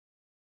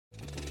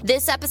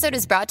This episode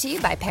is brought to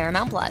you by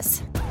Paramount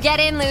Plus.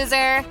 Get in,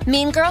 loser!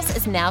 Mean Girls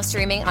is now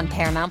streaming on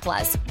Paramount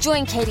Plus.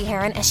 Join Katie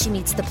Heron as she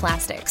meets the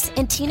plastics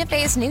in Tina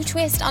Fey's new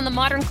twist on the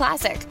modern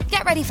classic.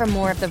 Get ready for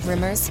more of the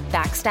rumors,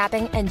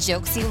 backstabbing, and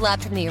jokes you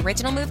loved from the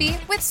original movie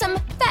with some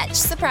fetch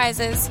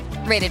surprises.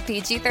 Rated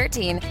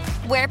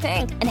PG-13. Wear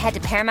pink and head to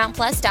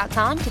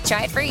ParamountPlus.com to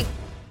try it free.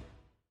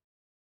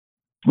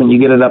 When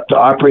you get it up to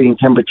operating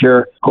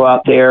temperature, go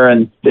out there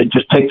and it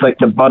just takes like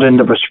the butt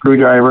end of a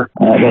screwdriver,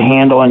 the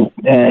handle, and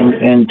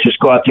just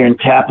go out there and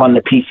tap on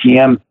the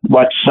PCM.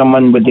 Watch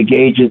someone with the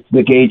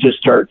gauges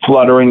start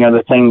fluttering or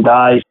the thing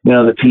dies. You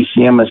know, the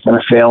PCM is going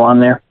to fail on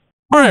there.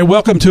 All right,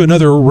 welcome to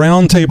another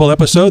Roundtable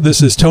episode.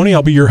 This is Tony.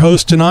 I'll be your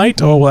host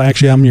tonight. Oh, well,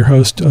 actually, I'm your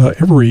host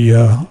every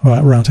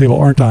Roundtable,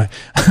 aren't I?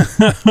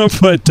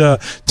 But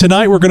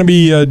tonight we're going to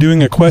be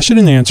doing a question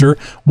and answer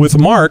with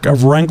Mark of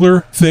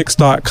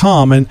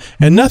WranglerFix.com.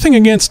 And nothing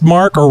against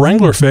Mark or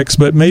WranglerFix,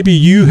 but maybe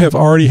you have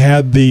already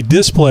had the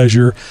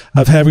displeasure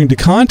of having to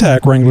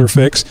contact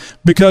WranglerFix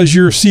because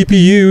your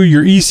CPU,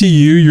 your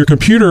ECU, your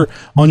computer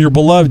on your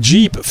beloved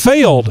Jeep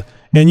failed.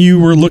 And you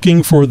were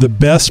looking for the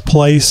best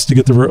place to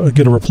get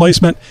a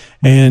replacement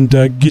and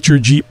get your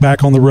Jeep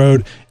back on the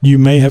road. You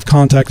may have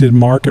contacted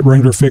Mark at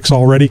Wrangler Fix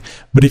already,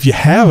 but if you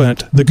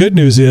haven't, the good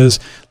news is,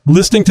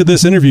 listening to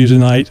this interview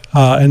tonight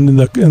and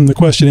in the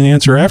question and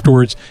answer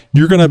afterwards,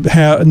 you're going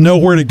to know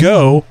where to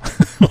go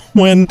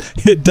when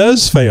it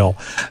does fail.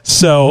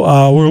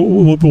 So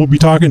we'll be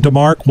talking to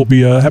Mark. We'll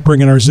be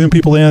bringing our Zoom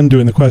people in,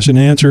 doing the question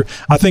and answer.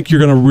 I think you're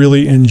going to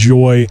really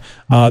enjoy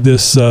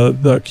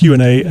the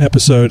Q&A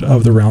episode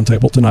of the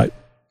Roundtable tonight.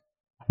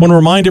 I want to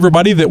remind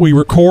everybody that we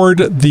record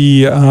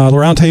the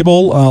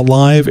Roundtable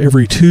live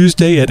every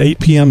Tuesday at 8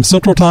 p.m.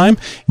 Central Time.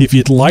 If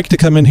you'd like to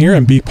come in here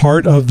and be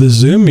part of the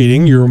Zoom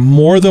meeting, you're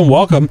more than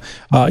welcome.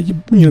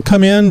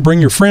 Come in, bring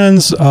your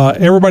friends,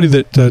 everybody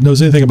that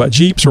knows anything about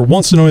Jeeps or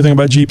wants to know anything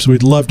about Jeeps.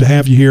 We'd love to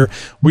have you here.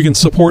 We can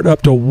support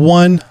up to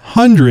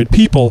 100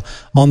 people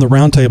on the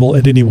Roundtable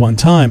at any one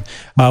time.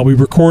 We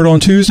record on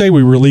Tuesday,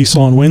 we release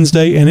on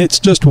Wednesday, and it's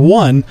just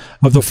one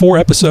of the 4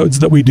 episodes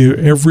that we do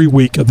every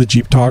week of the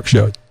Jeep Talk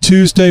Show.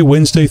 Tuesday,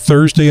 Wednesday,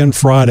 Thursday, and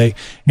Friday.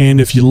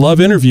 And if you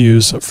love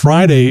interviews,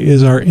 Friday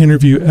is our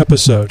interview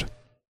episode.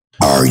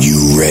 Are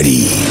you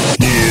ready?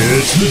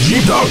 It's the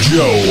Jeep Talk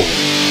Show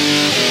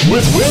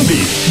with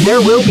Wendy. There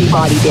will be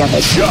body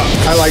damage. Chuck.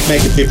 I like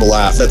making people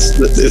laugh.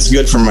 It's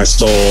good for my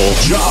soul.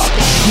 Josh.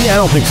 Yeah, I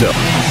don't think so.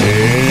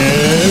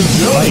 And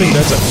Johnny. I think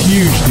that's a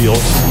huge deal.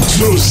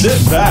 So sit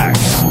back,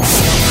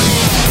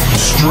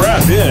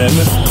 strap in,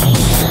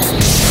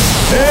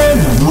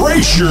 and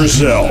brace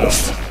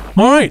yourself.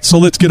 All right, so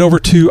let's get over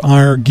to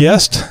our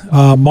guest.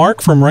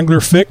 Mark from Wrangler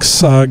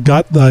Fix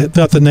got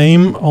the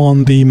name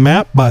on the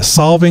map by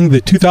solving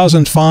the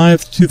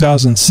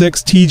 2005-2006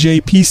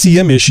 TJ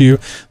PCM issue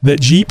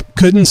that Jeep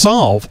couldn't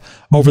solve.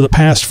 Over the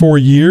past 4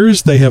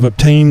 years, they have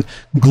obtained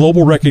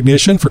global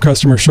recognition for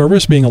customer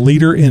service, being a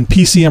leader in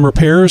PCM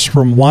repairs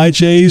from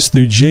YJs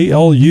through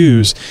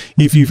JLUs.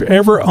 If you've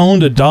ever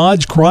owned a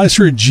Dodge,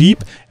 Chrysler,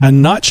 Jeep,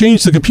 and not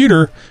changed the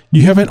computer,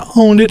 you haven't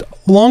owned it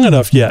long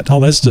enough yet. Oh,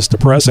 that's just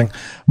depressing.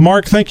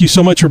 Mark, thank you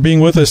so much for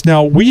being with us.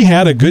 Now, we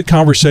had a good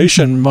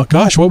conversation,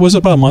 gosh, what was it,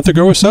 about a month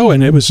ago or so?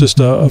 And it was just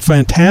a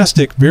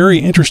fantastic, very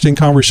interesting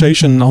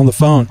conversation on the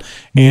phone.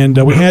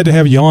 And we had to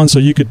have you on so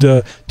you could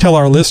tell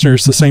our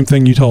listeners the same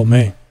thing you told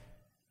me.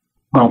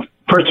 Well,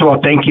 first of all,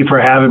 thank you for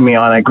having me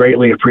on. I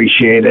greatly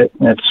appreciate it.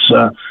 It's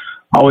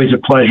always a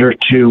pleasure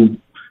to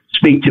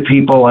speak to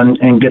people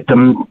and get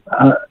them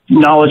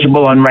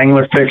knowledgeable on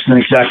Wrangler Fix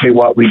and exactly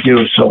what we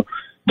do. So,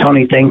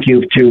 Tony, thank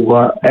you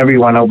to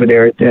everyone over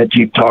there at the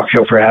Jeep Talk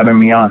Show for having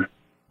me on.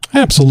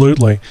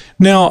 Absolutely.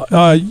 Now,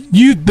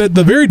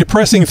 the very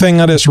depressing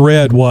thing I just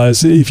read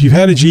was if you've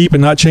had a Jeep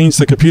and not changed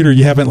the computer,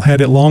 you haven't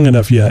had it long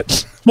enough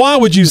yet. Why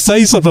would you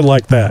say something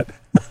like that?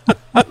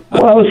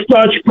 Well, it's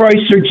Dodge,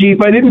 Chrysler,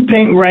 Jeep. I didn't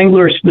paint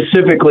Wrangler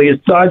specifically.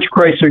 It's Dodge,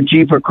 Chrysler,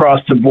 Jeep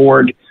across the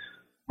board.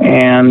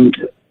 And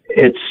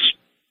it's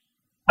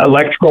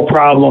electrical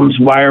problems,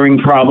 wiring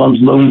problems,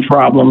 loom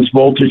problems,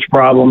 voltage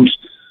problems.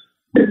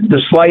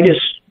 The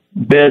slightest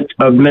bit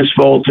of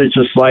misvoltage,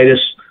 the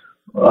slightest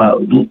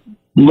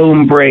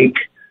loom break,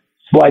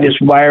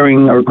 slightest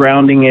wiring or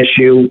grounding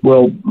issue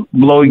will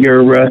blow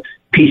your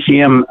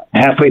PCM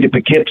halfway to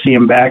Poughkeepsie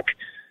back.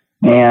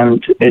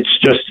 And it's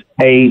just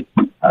a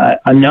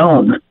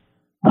known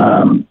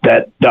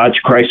that Dodge,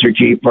 Chrysler,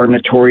 Jeep are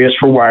notorious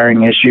for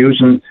wiring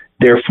issues and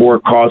therefore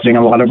causing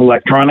a lot of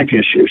electronic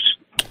issues.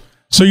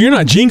 So you're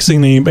not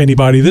jinxing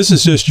anybody. This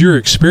is just your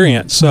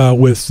experience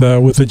with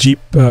the Jeep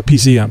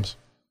PCMs.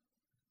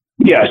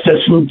 Yes,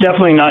 that's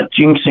definitely not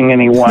jinxing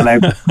anyone.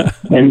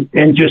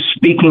 and just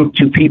speaking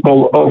to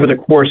people over the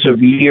course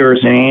of years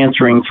and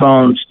answering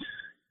phones,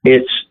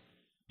 it's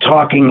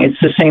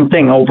the same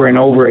thing over and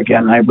over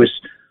again.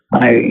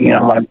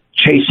 I'm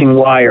chasing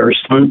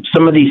wires.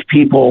 Some of these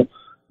people,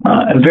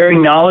 very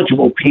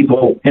knowledgeable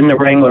people in the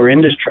Wrangler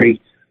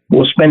industry,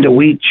 will spend a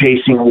week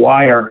chasing a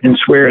wire and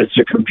swear it's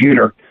a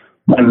computer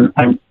when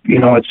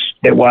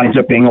it winds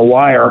up being a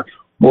wire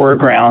or a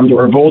ground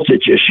or a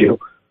voltage issue.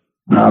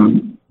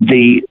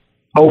 The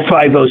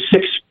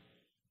 0506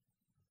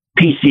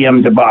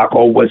 PCM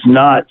debacle was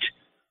not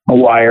a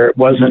wire. It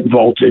wasn't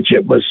voltage.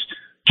 It was,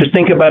 just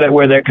think about it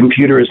where that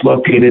computer is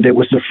located. It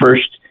was the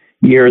first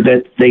year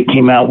that they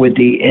came out with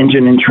the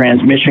engine and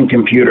transmission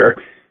computer.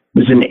 It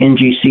was an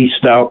NGC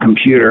style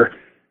computer,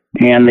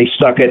 and they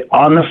stuck it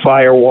on the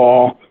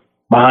firewall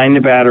behind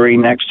the battery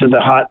next to the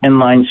hot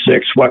inline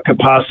 6. What could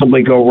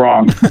possibly go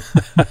wrong?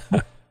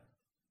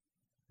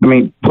 I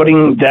mean,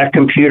 putting that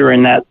computer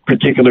in that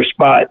particular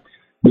spot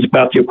is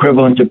about the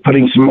equivalent of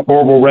putting some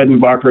Orville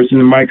Redenbachers in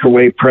the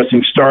microwave,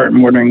 pressing start,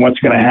 and wondering what's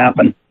going to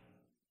happen.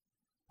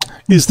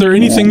 Is there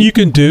anything you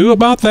can do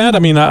about that? I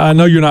mean, I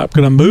know you're not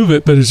going to move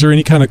it, but is there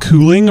any kind of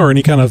cooling or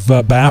any kind of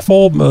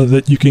baffle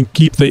that you can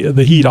keep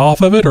the heat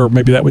off of it, or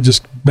maybe that would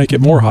just make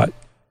it more hot?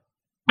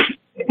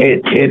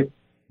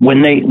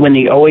 When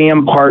the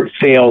OEM part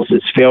fails,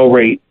 its fail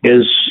rate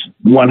is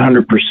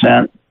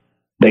 100%.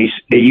 It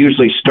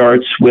usually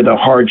starts with a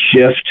hard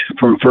shift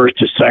from first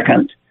to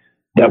second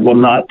that will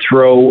not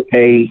throw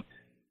a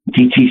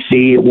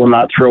DTC. It will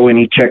not throw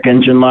any check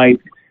engine light.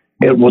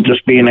 It will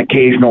just be an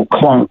occasional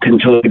clunk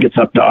until it gets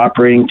up to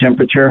operating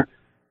temperature.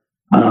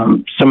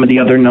 Some of the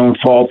other known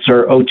faults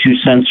are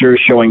O2 sensors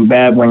showing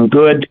bad when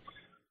good.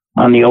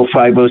 On the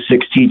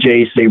 0506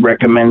 TJs, they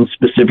recommend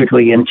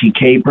specifically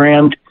NTK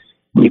brand.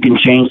 You can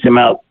change them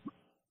out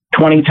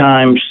 20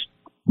 times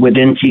with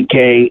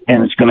NTK,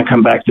 and it's going to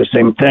come back to the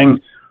same thing,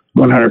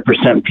 100%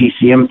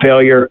 PCM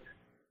failure.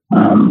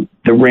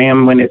 The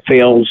RAM, when it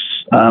fails,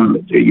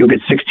 you'll get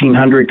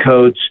 1600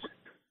 codes,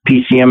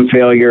 PCM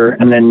failure,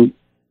 and then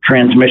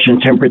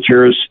transmission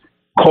temperatures,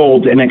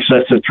 cold in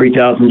excess of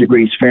 3,000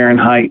 degrees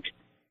Fahrenheit,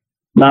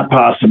 not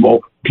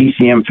possible,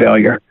 PCM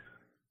failure.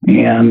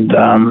 And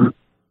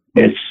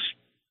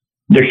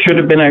there should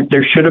have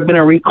been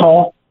a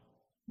recall.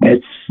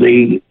 It's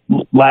the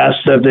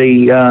last of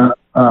the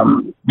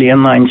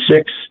inline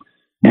 6,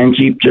 and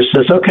Jeep just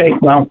says, okay,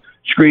 well,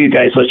 screw you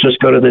guys. Let's just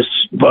go to this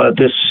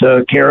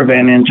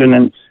Caravan engine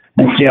and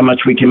see how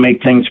much we can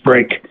make things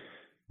break.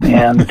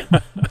 And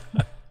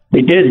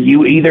they did.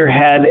 You either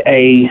had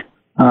a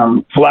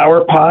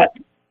flower pot.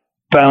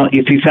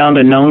 If you found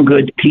a known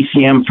good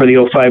PCM for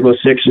the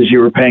 0506s, you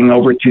were paying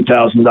over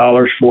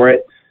 $2,000 for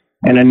it,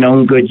 and a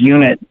known good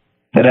unit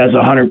that has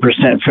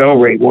 100% fail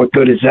rate. What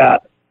good is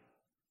that?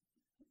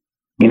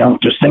 You know,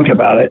 just think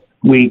about it.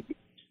 We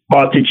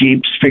bought the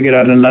Jeeps, figured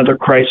out another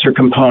Chrysler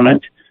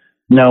component.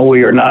 No,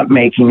 we are not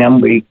making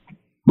them. We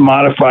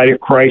modified a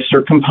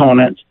Chrysler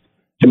component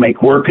to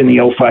make work in the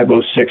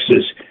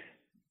 0506s.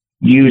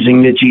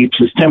 Using the Jeeps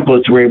as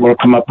templates, we're able to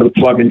come up with a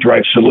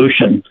plug-and-drive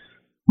solution.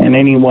 And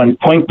anyone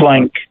point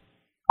blank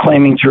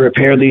claiming to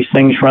repair these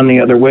things run the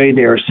other way,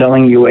 they are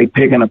selling you a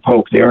pig in a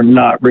poke. They are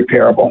not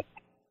repairable.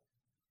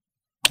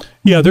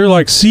 Yeah, they're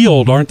like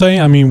sealed, aren't they?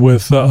 I mean,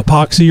 with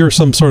epoxy or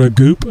some sort of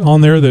goop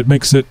on there that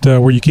makes it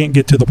where you can't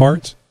get to the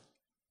parts.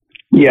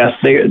 Yes,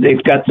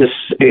 they've got this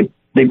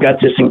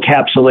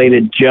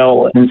encapsulated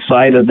gel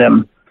inside of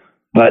them,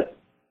 but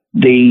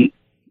the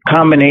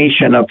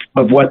combination of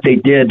what they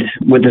did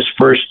with this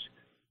first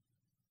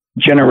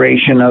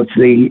generation of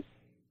the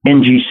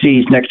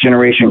NGC's next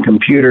generation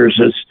computers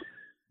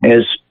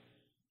is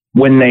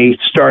when they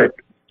start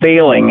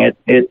failing,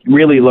 it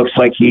really looks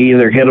like you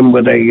either hit them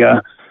with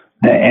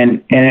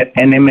an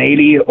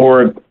M80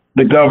 or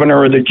the governor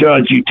or the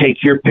judge. You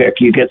take your pick.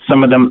 You get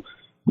some of them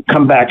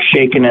come back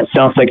shaking. It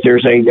sounds like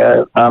there's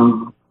a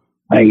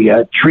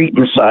treat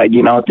inside.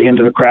 You know, at the end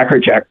of the Cracker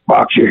Jack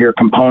box, you hear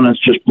components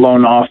just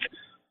blown off.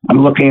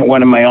 I'm looking at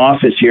one in my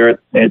office here.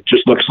 It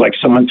just looks like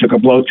someone took a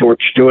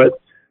blowtorch to it.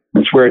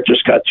 That's where it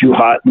just got too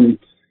hot and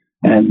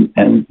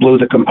blew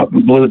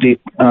the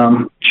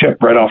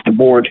chip right off the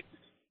board.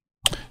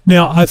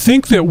 Now, I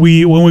think that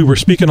when we were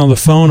speaking on the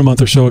phone a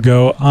month or so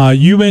ago,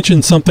 you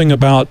mentioned something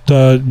about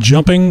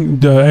jumping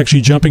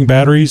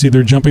batteries,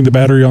 either jumping the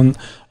battery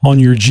on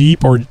your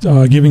Jeep or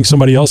giving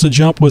somebody else a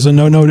jump was a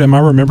no-no. Am I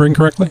remembering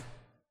correctly?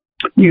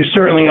 You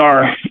certainly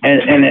are.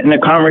 And the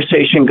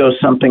conversation goes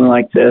something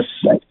like this.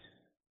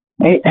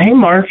 Hey,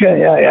 Mark,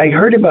 I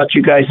heard about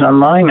you guys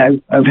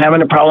online. I'm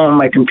having a problem with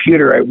my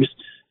computer.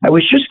 I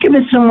was just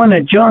giving someone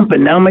a jump,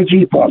 and now my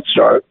Jeep won't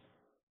start.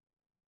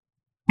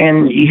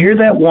 And you hear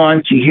that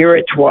once, you hear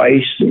it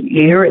twice,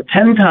 you hear it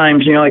 10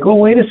 times, and you're like, oh,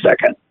 wait a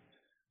second.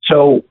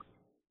 So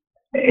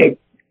it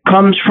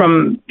comes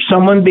from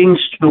someone being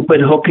stupid,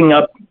 hooking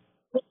up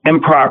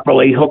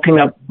improperly, hooking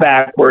up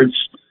backwards.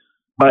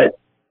 But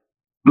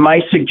my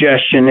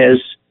suggestion is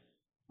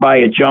buy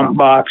a jump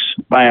box,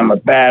 buy them a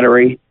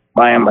battery,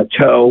 buy them a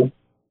tow.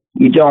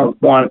 You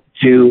don't want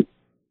to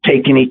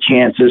take any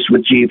chances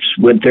with Jeeps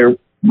with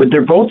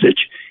their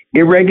voltage.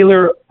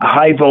 Irregular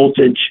high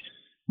voltage.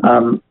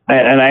 And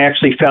I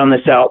actually found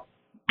this out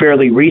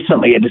fairly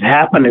recently. It had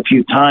happened a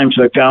few times.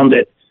 So I found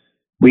that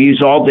we use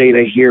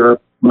ALLDATA here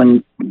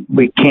when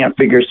we can't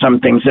figure some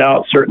things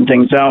out, certain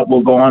things out.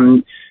 We'll go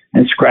on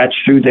and scratch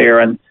through there.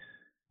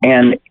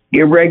 And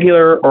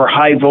irregular or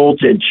high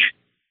voltage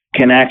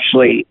can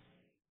actually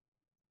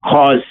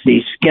cause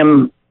the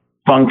skim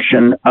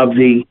function of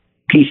the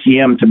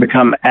PCM to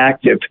become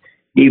active,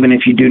 even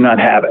if you do not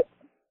have it.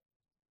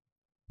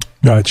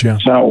 Gotcha.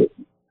 So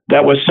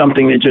that was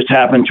something that just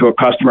happened to a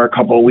customer a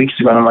couple of weeks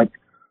ago. And I'm like,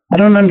 I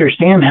don't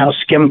understand how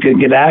SCIM could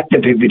get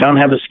active if you don't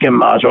have a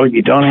SCIM module.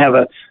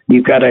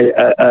 You've got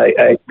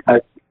a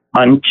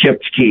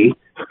unchipped key.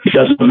 It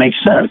doesn't make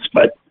sense.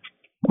 But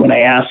when I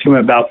asked him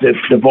about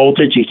the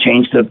voltage, he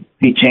changed the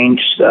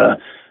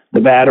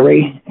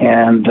battery,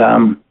 and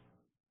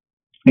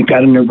it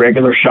got an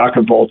irregular shock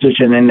of voltage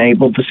and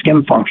enabled the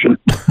SCIM function.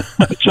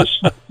 It's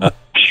just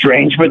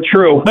strange but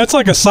true. That's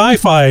like a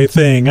sci-fi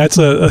thing. That's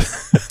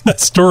that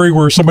story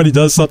where somebody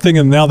does something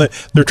and now that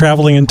they're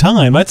traveling in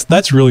time.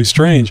 That's really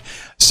strange.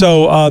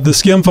 So the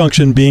SCIM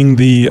function being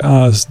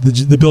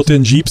the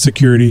built-in Jeep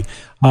security,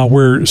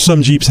 where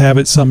some Jeeps have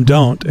it, some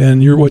don't.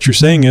 And what you're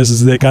saying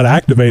is they got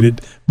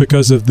activated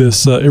because of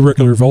this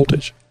irregular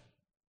voltage.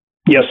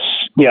 Yes,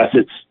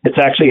 it's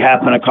actually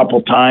happened a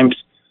couple times.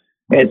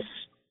 It's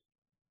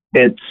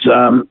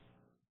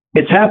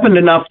happened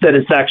enough that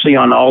it's actually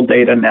on all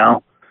data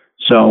now.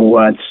 So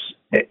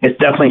it's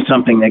definitely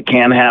something that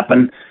can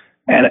happen.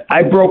 And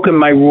I've broken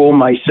my rule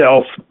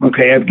myself.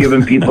 Okay, I've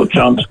given people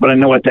jumps, but I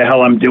know what the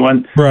hell I'm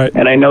doing. Right.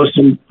 And I know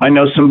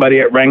somebody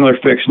at Wrangler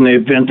fixing the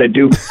event. I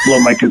do blow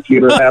my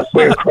computer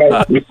halfway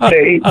across the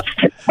stage.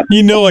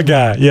 You know a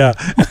guy, yeah.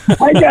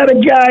 I got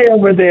a guy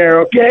over there.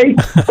 Okay.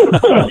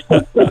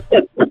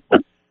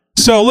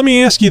 So let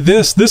me ask you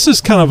this. This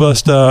is kind of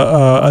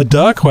a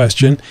duh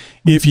question.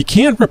 If you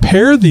can't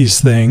repair these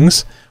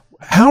things,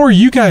 how are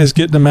you guys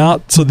getting them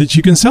out so that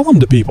you can sell them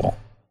to people?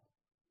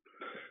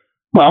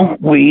 Well,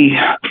 we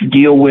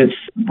deal with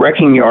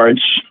wrecking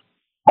yards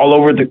all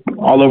over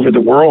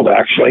the world,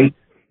 actually,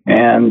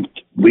 and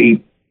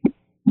we've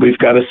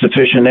got a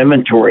sufficient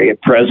inventory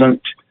at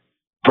present.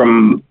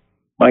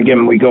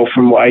 We go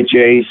from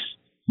YJs,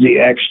 the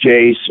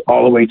XJs,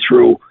 all the way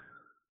through.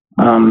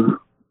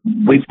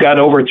 We've got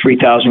over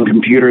 3,000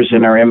 computers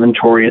in our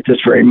inventory at this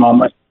very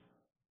moment.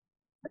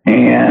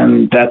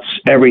 And that's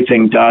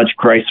everything: Dodge,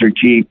 Chrysler,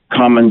 Jeep,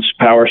 Cummins,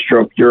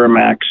 Powerstroke,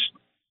 Duramax,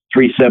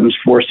 37s,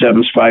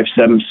 47s,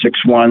 57s,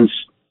 61s,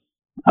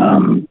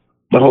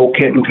 the whole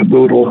kit and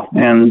caboodle.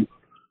 And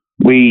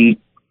we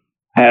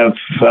have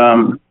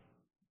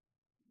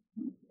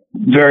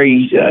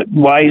very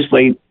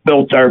wisely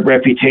built our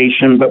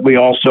reputation, but we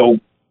also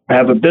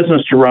have a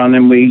business to run,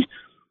 and we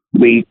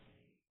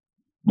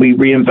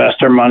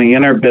reinvest our money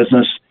in our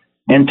business,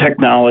 in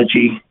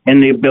technology, in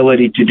the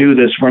ability to do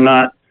this. We're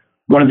not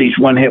one of these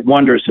one-hit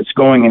wonders that's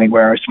going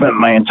anywhere. I spent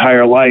my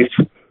entire life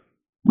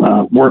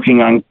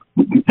working on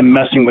and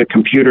messing with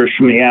computers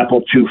from the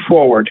Apple II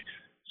forward.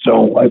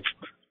 So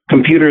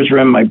computers are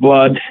in my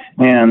blood,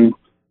 and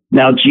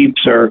now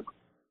Jeeps are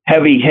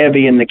heavy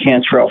in the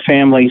Cantrell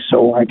family.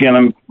 So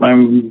again,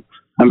 I'm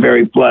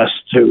very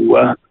blessed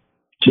to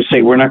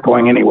say we're not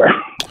going anywhere.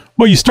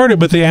 Well, you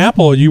started with the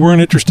Apple. You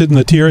weren't interested in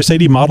the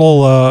TRS-80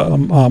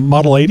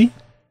 Model 80?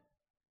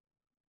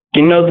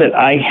 You know that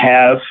I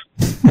have,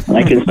 and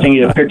I can send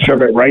you a picture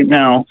of it right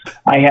now.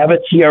 I have a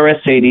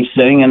TRS-80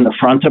 sitting in the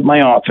front of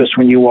my office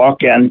when you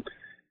walk in,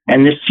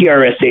 and this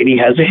TRS-80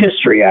 has a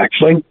history,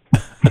 actually.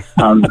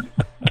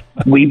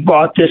 We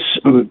bought this,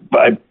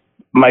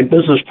 my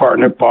business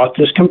partner bought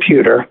this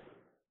computer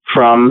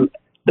from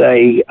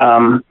the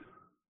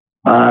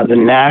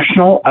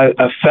National,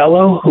 a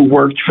fellow who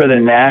worked for the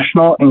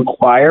National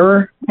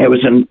Enquirer.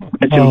 It's in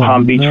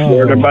Palm Beach,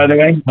 Florida, by the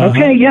way. Uh-huh.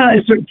 Okay, yeah.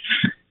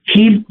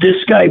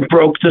 This guy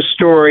broke the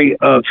story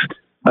of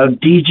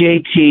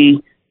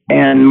DJT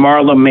and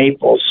Marla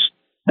Maples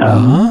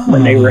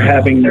when they were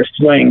having their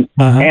fling.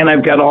 Uh-huh. And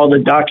I've got all the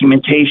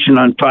documentation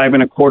on 5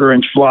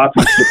 1/4-inch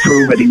floppies to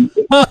prove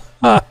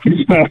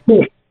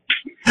it.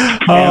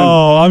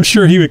 I'm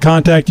sure he would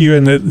contact you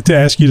and to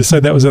ask you to say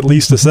that was at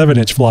least a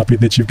 7-inch floppy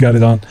that you've got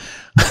it on.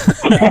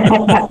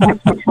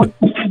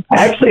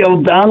 Actually,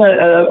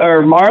 Donna,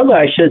 or Marla,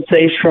 I should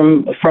say, is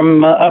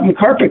from up in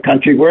Carpet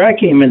Country, where I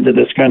came into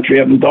this country,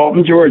 up in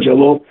Dalton, Georgia. A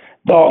little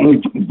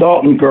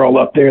Dalton girl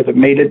up there that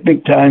made it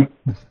big time.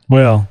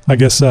 Well, I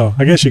guess so.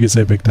 I guess you could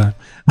say big time.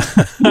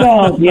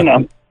 Well, you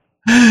know.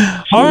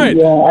 All right.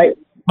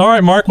 All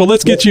right, Mark. Well,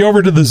 let's get you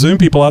over to the Zoom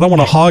people. I don't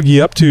want to hog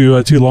you up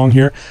too long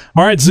here.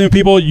 All right, Zoom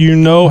people, you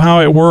know how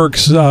it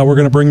works. We're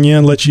going to bring you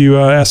in, let you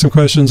ask some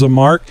questions of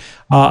Mark.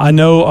 I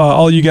know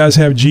all you guys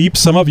have Jeeps.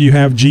 Some of you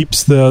have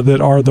Jeeps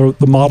that are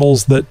the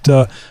models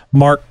that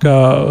Mark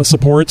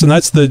supports, and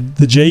that's the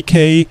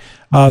JK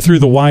through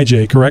the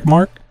YJ, correct,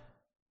 Mark?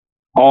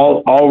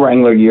 All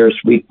Wrangler years,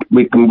 we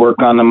can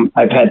work on them.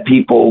 I've had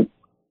people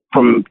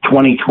from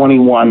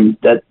 2021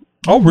 that.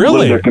 Oh,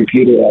 really? Their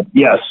computer up.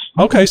 Yes.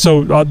 Okay,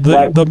 so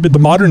the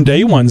modern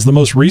day ones, the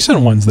most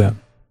recent ones, then.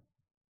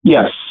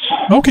 Yes.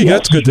 Okay, yes.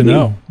 That's good to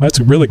know. That's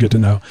really good to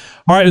know.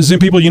 All right, Zoom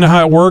people, you know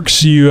how it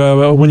works. You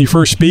when you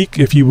first speak,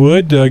 if you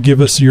would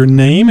give us your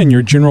name and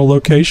your general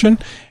location,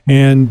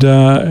 and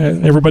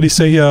everybody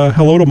say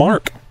hello to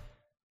Mark.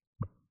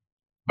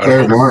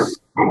 Hey, Mark.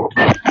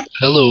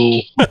 Hello.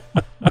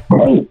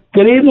 Hey,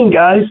 good evening,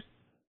 guys.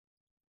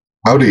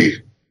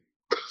 Howdy.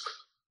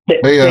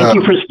 Thank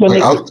you for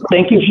spending.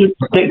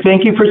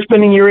 Thank you for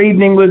spending your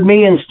evening with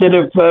me instead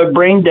of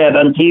brain dead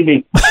on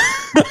TV.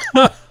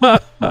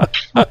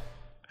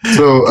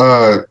 So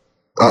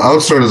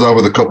I'll start us off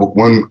with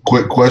one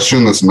quick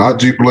question that's not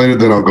Jeep related.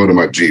 Then I'll go to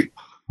my Jeep.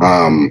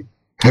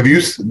 Have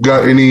you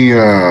got any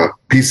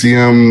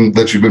PCM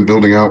that you've been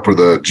building out for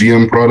the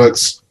GM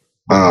products?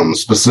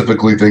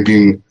 Specifically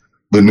thinking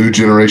the new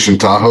generation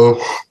Tahoe,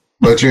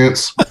 by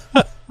chance?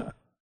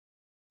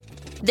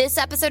 This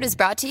episode is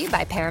brought to you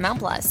by Paramount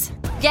Plus.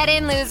 Get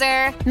in,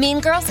 loser! Mean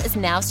Girls is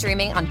now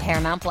streaming on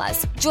Paramount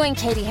Plus. Join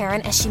Katie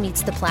Heron as she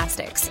meets the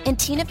plastics in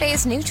Tina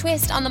Fey's new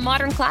twist on the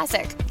modern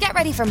classic. Get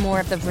ready for more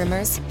of the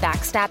rumors,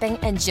 backstabbing,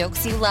 and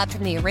jokes you loved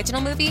from the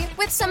original movie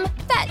with some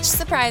fetch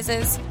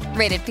surprises.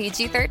 Rated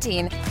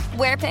PG-13.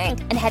 Wear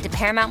pink and head to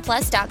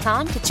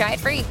ParamountPlus.com to try it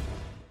free.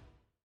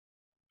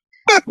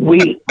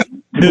 We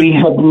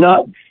have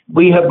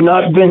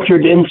not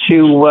ventured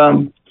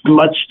into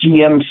much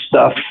GM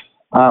stuff.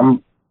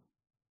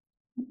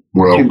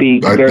 Well, to be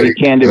very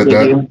candid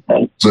with you,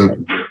 it's a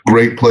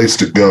great place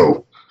to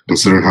go,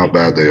 considering how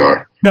bad they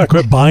are. Yeah,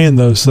 quit buying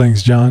those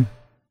things, John.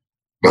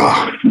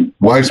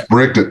 Wife's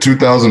bricked at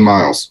 2,000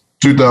 miles.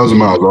 2,000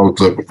 miles all it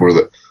took before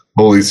the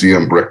whole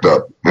ECM bricked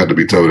up. Had to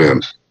be towed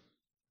in.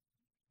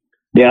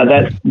 Yeah,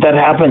 that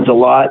happens a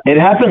lot. It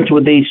happens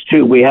with these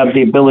too. We have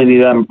the ability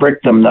to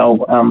unbrick them,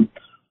 though.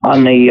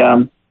 On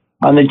the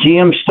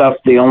GM stuff,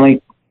 the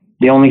only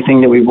thing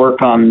that we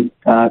work on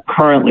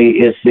currently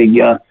is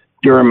the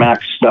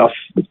Duramax stuff,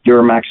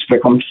 Duramax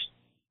Ficums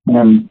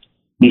and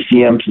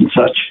ECMs and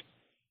such.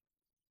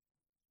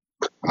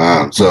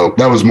 So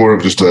that was more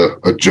of just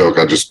a joke.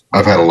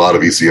 I've had a lot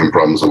of ECM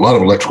problems, a lot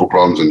of electrical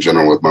problems in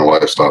general with my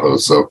wife's Tahoe.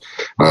 So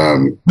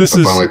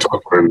finally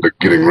talked her into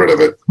getting rid of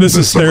it. This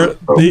is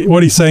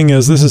what he's saying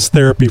is this is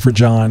therapy for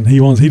John. He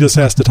just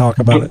has to talk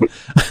about it.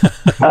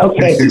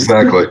 Okay,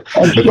 exactly.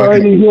 I'm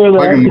sorry to hear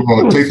that. If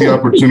I can take the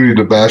opportunity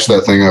to bash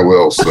that thing, I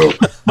will. So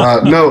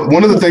no,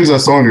 one of the things I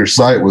saw on your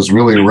site was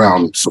really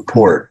around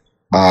support,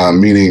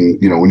 meaning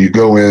when you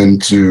go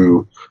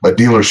into a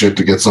dealership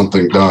to get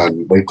something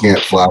done, they can't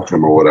flash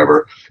them or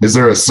whatever. Is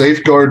there a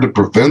safeguard to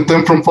prevent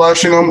them from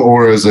flashing them,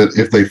 or is it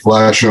if they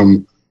flash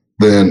them,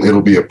 then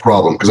it'll be a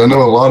problem? Because I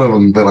know a lot of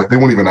them that they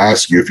won't even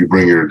ask you if you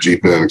bring your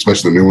Jeep in,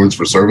 especially the new ones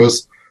for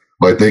service.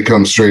 Like they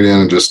come straight in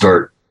and just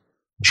start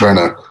trying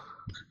to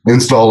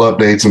install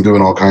updates and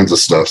doing all kinds of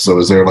stuff. So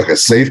is there like a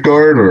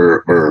safeguard,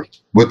 or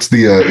what's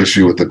the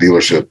issue with the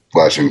dealership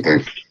flashing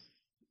thing?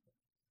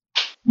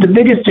 The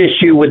biggest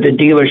issue with the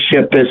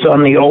dealership is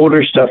on the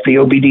older stuff, the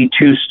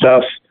OBD2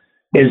 stuff,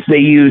 is they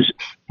use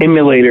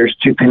emulators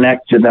to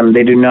connect to them.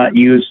 They do not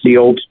use the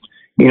old,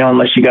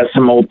 unless you got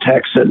some old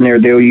tech sitting there,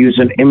 they'll use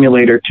an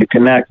emulator to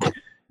connect,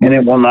 and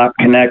it will not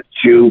connect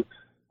to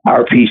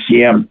our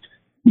PCM.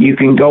 You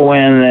can go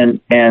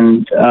in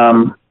and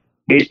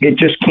it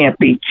just can't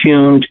be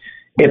tuned.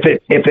 If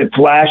it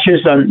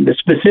flashes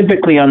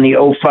specifically on the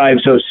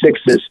 05s,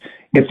 06s,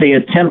 if they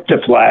attempt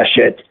to flash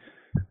it,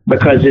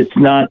 because it's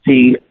not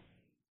the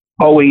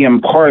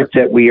OEM part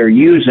that we are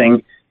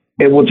using,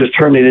 it will just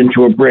turn it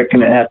into a brick,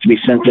 and it has to be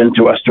sent in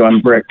to us to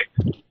unbrick.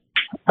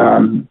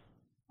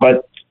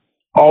 But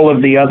all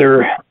of the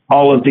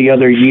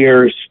other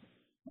years,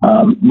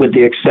 with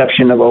the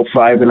exception of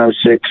 05 and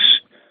 06,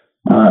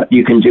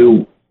 you can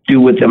do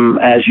with them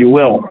as you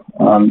will.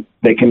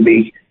 They can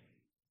be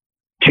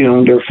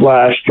tuned or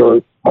flashed,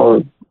 or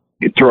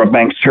throw a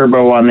Banks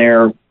turbo on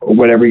there, or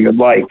whatever you'd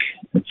like.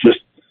 It's just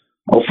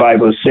 05,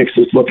 06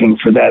 is looking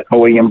for that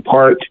OEM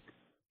part,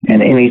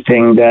 and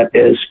anything that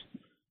is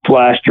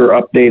flashed or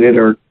updated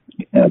or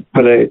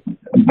put a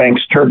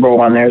Banks turbo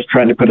on there is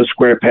trying to put a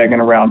square peg in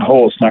a round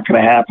hole. It's not going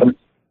to happen.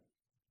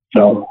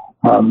 So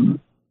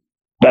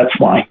that's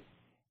why.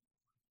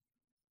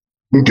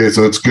 Okay,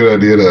 so it's a good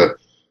idea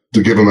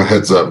to give them a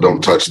heads up.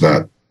 Don't touch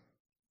that.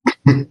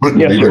 Leave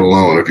it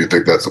alone if you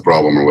think that's the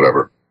problem or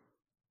whatever.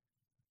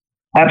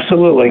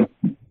 Absolutely.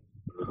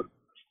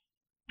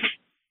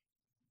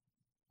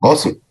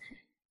 Awesome.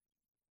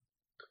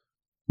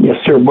 Yes,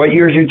 sir. What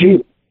year's your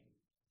Jeep?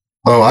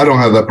 Oh, I don't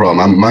have that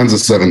problem. Mine's a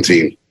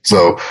 17.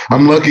 So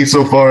I'm lucky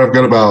so far. I've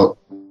got about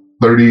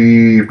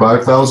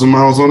 35,000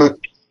 miles on it.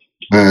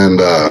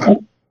 And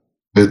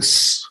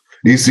it's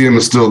ECM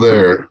is still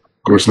there.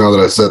 Of course, now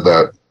that I said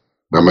that,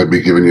 I might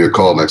be giving you a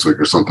call next week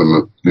or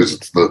something.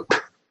 It's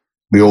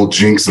the old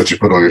jinx that you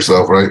put on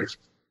yourself, right?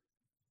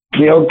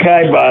 The old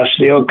kibosh,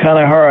 the old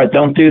Kanahara.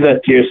 Don't do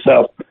that to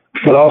yourself.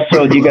 But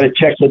also, you got to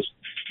check this.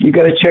 You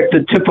got to check the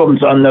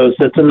TIPMs on those.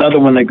 That's another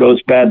one that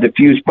goes bad. The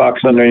fuse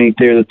box underneath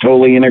there, the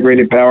totally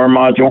integrated power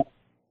module,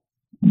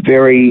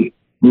 very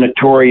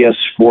notorious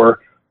for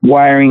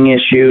wiring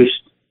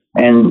issues.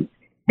 And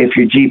if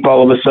your Jeep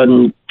all of a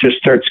sudden just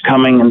starts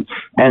coming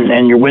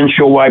and your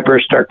windshield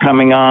wipers start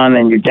coming on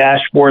and your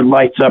dashboard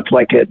lights up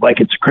like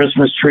it's a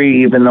Christmas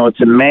tree, even though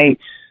it's in May,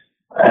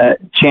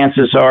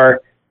 chances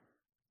are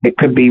it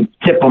could be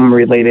TIPM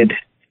related.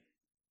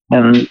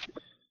 And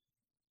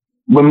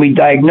when we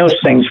diagnose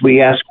things,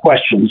 we ask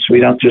questions. We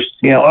don't just,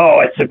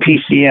 it's a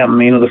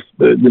PCM.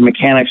 The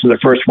mechanics are the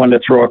first one to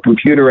throw a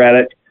computer at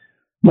it,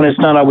 when it's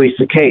not always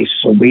the case.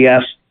 So we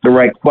ask the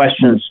right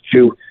questions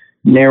to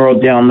narrow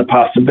down the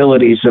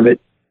possibilities of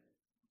it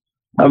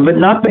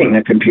not being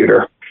a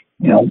computer.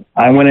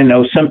 I want to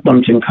know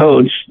symptoms and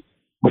codes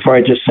before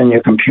I just send you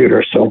a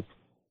computer. So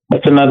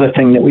that's another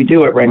thing that we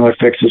do at Wrangler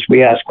Fix is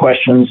we ask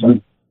questions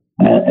and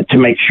to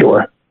make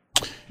sure.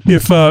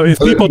 If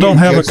people don't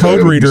have a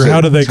code reader,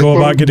 how do they go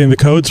about getting the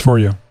codes for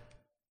you?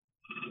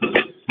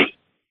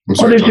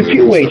 There's a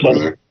few ways.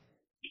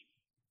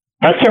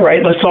 That's all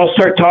right. Let's all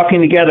start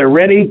talking together.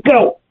 Ready?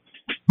 Go.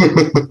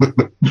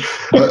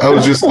 I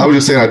was just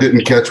saying I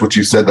didn't catch what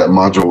you said that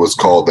module was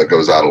called that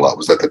goes out a lot.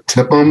 Was that the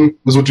TIPM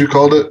is what you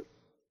called it?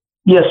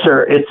 Yes,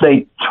 sir. It's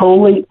a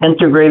totally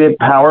integrated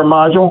power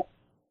module,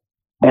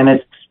 and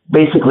it's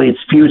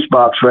fuse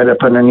box right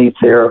up underneath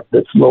there.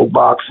 It's a little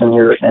box in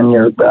your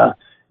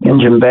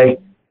engine bay,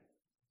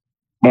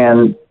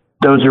 and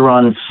those are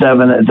on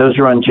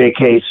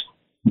JKs,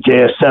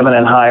 JS7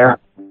 and higher.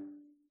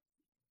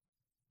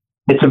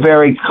 It's a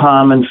very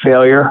common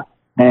failure,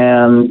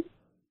 and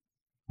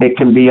it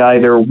can be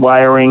either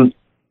wiring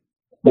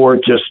or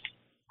just,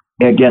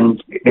 again,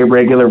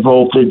 irregular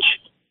voltage.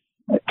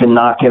 It can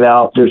knock it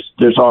out.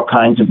 There's all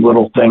kinds of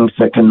little things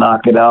that can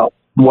knock it out.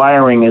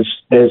 Wiring is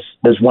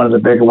one of the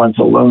bigger ones.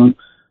 The loom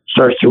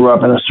starts to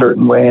rub in a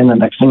certain way, and the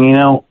next thing you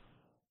know,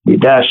 your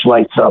dash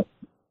lights up.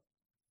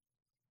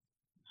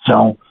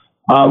 So,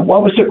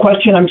 what was the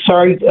question? I'm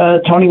sorry,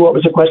 Tony, what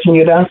was the question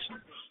you'd asked?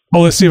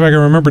 Oh, let's see if I can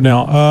remember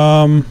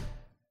now.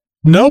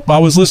 Nope, I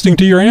was listening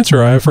to your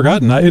answer. I've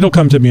forgotten. It'll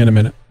come to me in a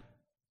minute.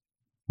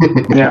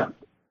 Yeah.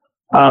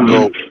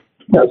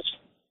 Yes.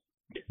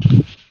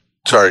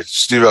 Sorry,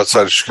 Steve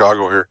outside of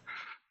Chicago here.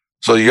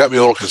 So you got me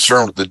a little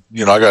concerned with the,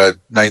 I got a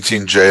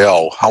 19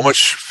 JL. How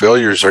much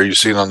failures are you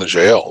seeing on the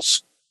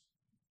JLs?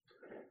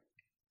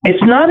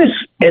 It's not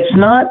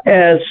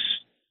as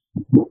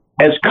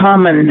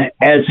common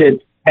as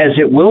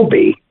it will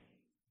be.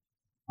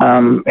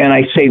 And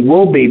I say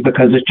will be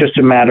because it's just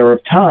a matter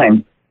of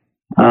time.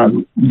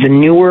 The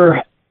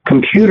newer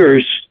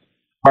computers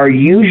are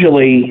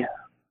usually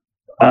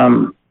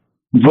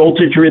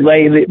voltage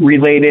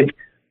related.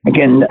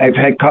 Again, I've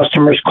had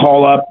customers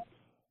call up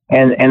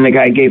and the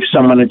guy gave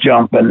someone a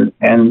jump and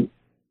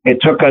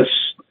it took us,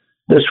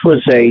 this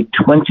was a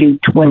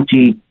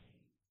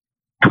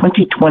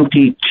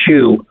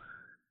 2022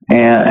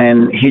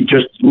 and he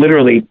just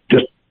literally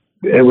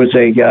it was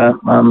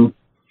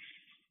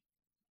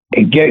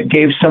it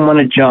gave someone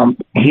a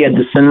jump. He had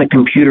to send the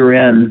computer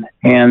in,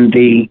 and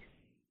the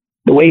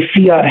way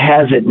Fiat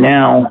has it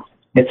now,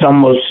 it's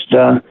almost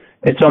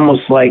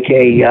like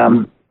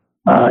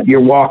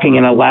you're walking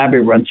in a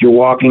labyrinth. You're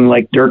walking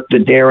like Dirk the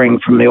Daring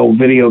from the old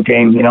video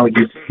game.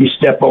 You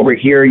step over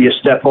here, you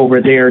step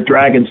over there.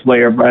 Dragon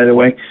Slayer, by the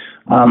way.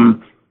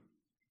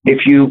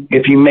 If you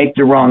make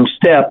the wrong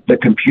step, the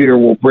computer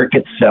will brick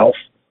itself.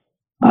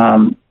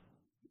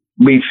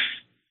 We've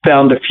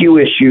found a few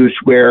issues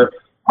where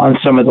on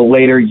some of the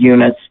later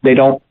units,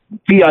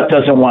 Fiat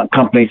doesn't want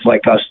companies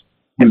like us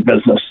in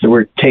business. So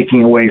we're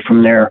taking away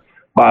from their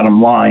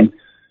bottom line.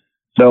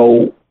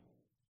 So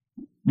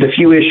the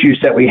few issues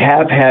that we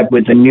have had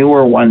with the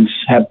newer ones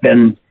have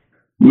been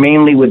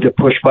mainly with the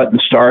push button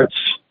starts.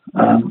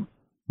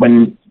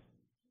 When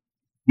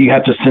you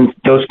have to send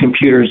those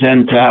computers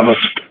in to have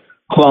us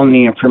clone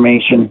the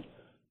information,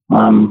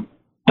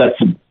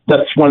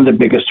 that's one of the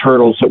biggest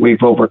hurdles that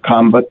we've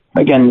overcome. But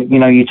again,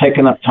 you take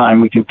enough time,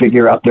 we can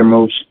figure out their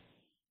moves.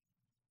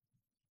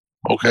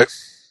 Okay.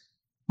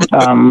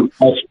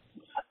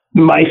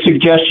 My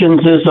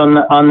suggestions is on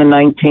the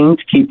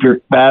 19th,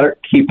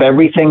 keep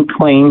everything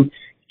clean,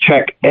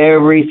 check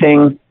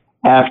everything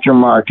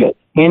aftermarket.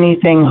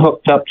 Anything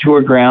hooked up to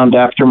a ground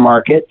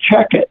aftermarket,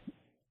 check it.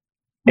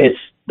 It's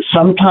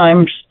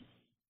sometimes,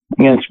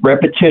 it's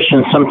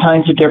repetition.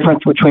 Sometimes the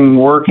difference between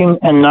working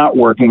and not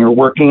working or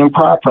working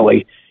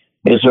improperly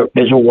is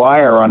a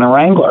wire on a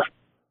Wrangler.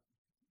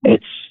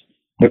 It's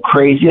the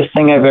craziest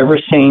thing I've ever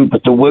seen,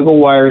 but the wiggle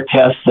wire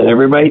test that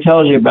everybody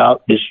tells you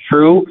about is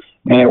true,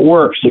 and it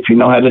works if you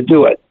know how to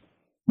do it.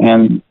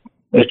 And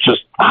it's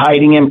just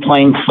hiding in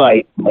plain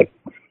sight. Like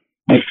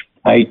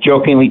I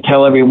jokingly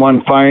tell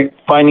everyone,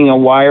 finding a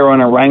wire on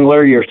a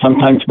Wrangler, you're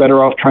sometimes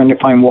better off trying to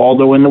find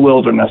Waldo in the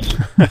wilderness.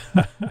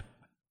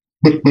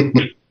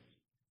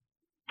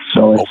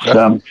 So it's,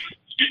 okay.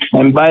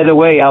 And by the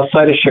way,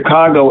 outside of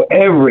Chicago,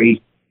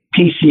 every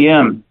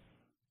PCM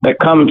that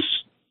comes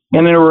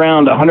in and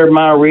around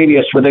 100-mile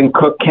radius within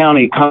Cook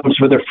County comes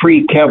with a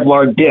free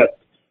Kevlar dip.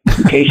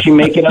 In case you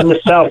make it on the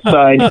south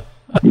side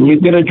and you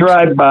get a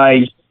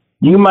drive-by,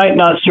 you might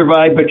not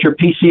survive, but your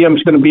PCM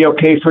is going to be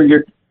okay for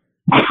your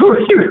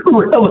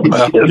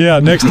relatives. Yeah,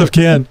 next of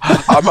kin.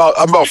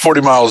 I'm about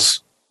 40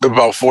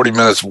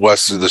 minutes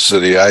west of the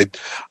city. I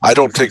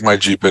don't take my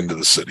Jeep into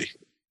the city.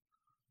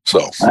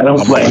 So I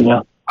don't blame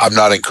you. I'm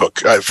not in Cook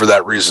for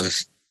that reason.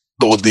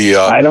 They do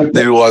a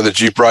lot of the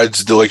Jeep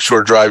rides, the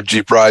Lakeshore Drive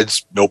Jeep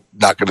rides. Nope,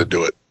 not going to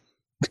do it.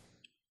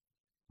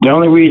 The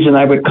only reason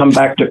I would come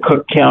back to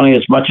Cook County,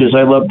 as much as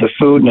I love the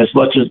food and as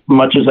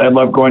much as I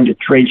love going to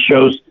trade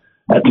shows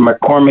at the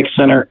McCormick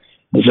Center,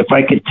 is if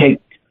I could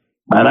take,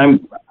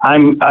 and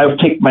I'll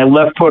take my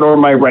left foot or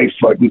my right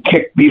foot and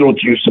kick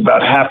Beetlejuice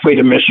about halfway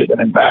to Michigan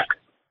and back.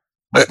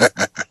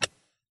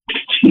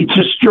 He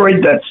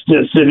destroyed that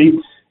city.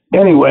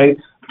 Anyway,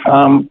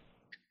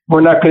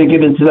 we're not going to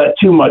get into that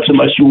too much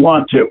unless you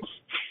want to.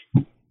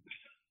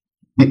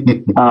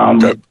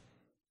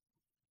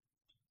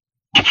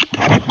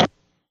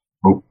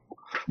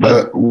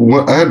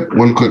 I had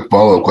one quick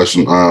follow-up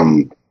question.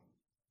 On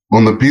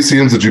the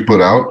PCMs that you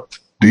put out,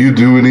 do you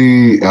do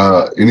any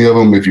of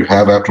them, if you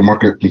have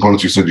aftermarket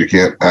components? You said you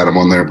can't add them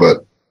on there,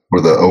 but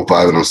for the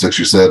 05 and 06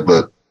 you said,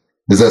 but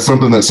is that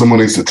something that someone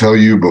needs to tell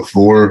you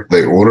before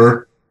they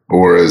order,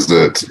 or does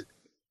that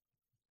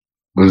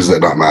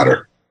not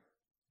matter?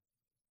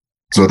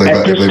 So if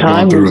they've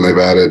gone through and they've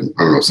added,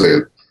 I don't know, say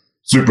a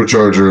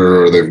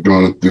supercharger, or they've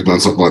done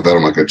something like that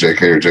on like a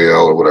JK or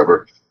JL or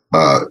whatever.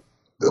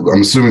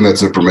 I'm assuming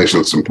that's information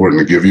that's important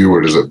to give you,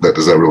 or does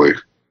that really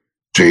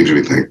change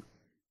anything?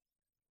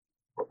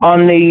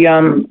 On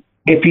the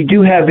if you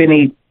do have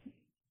any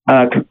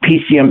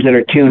PCMs that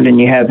are tuned and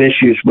you have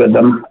issues with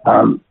them,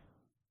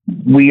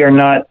 we are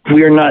not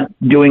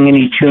doing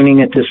any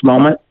tuning at this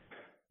moment.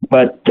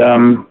 But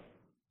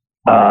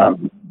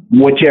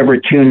whichever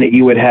tune that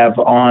you would have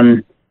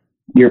on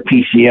your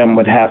PCM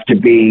would have to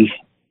be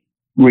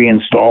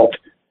reinstalled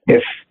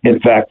if, in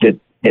fact, it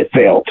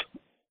failed.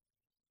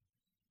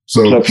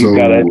 So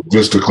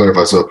just to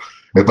clarify, so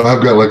if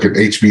I've got like an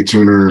HP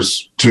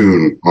Tuner's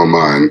tune on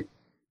mine,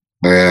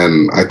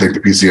 and I think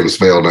the PCM's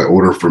failed, and I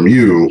order from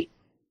you,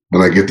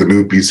 and I get the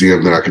new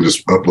PCM, then I can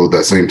just upload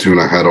that same tune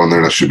I had on there,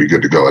 and I should be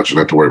good to go. I shouldn't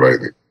have to worry about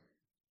anything.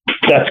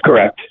 That's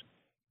correct.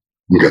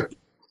 Okay.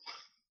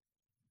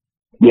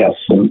 Yes,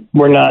 and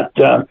we're not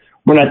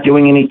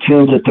doing any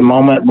tunes at the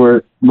moment.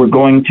 We're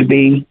going to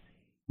be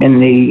in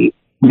the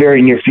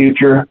very near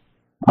future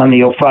on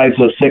the 05s,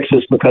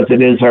 06s, because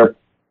it is our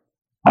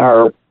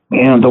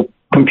the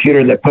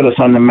computer that put us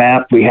on the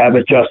map. We have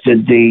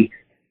adjusted the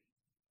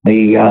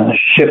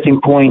shifting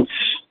points.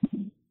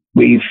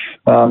 We've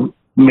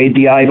made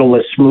the idle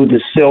as smooth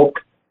as silk,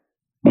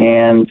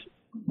 and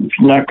it's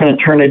not going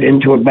to turn it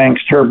into a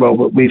Banks turbo,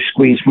 but we've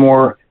squeezed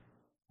more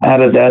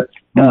out of that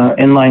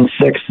inline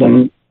six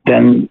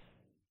than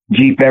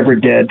Jeep ever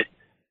did,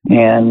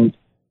 and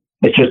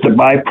it's just a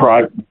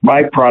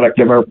byproduct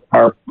of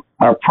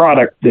our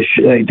product.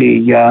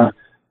 The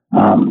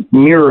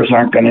mirrors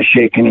aren't going to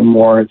shake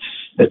anymore.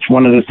 It's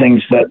one of the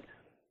things that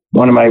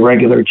one of my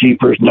regular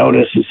Jeepers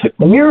notice is like,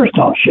 the mirrors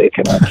don't shake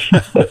it.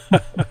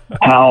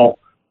 How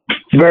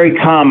it's very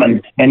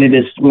common, and it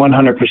is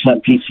 100%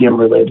 PCM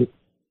related.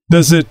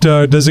 Does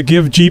it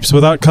give Jeeps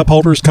without cup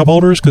holders?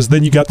 Because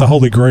then you got the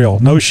holy grail: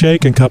 no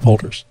shake and cup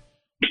holders.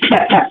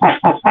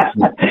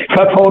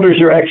 Cup holders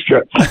are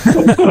extra.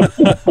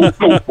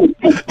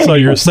 So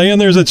you're saying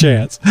there's a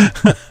chance?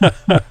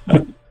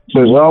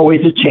 There's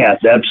always a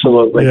chance,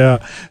 absolutely. Yeah.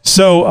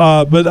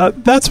 So,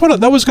 but that's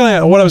what I was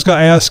going to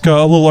ask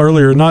a little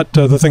earlier. Not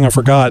the thing I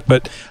forgot,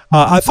 but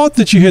I thought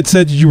that you had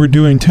said you were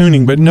doing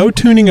tuning, but no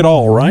tuning at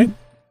all, right?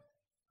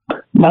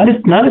 Not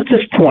at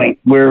this point.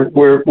 We're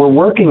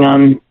working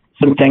on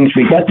some things.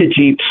 We got the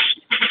Jeeps.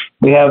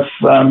 We have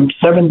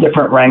 7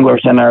 different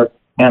Wranglers in our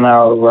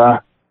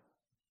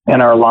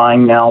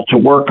line now to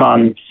work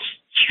on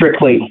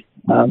strictly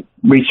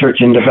research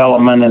and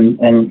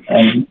development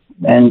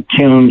and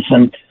tunes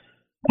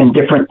and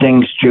different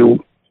things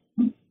to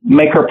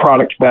make our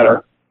product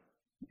better.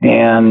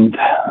 And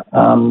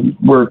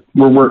we're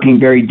working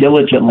very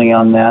diligently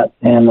on that.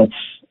 And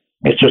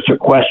it's just a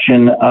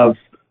question of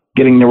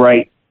getting the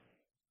right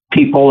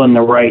people and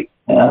the right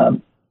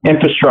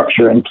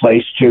infrastructure in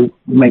place to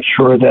make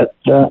sure that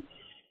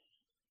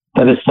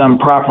it's done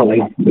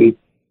properly. We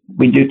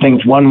do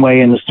things one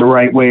way and it's the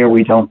right way, or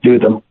we don't do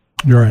them.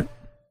 You're right.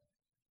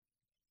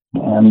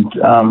 And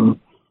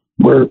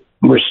we're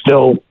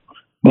still,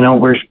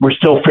 we're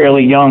still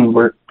fairly young.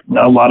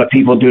 A lot of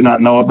people do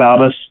not know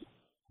about us,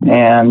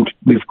 and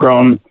we've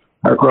grown.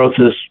 Our growth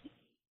is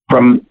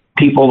from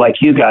people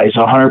like you guys,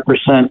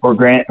 100%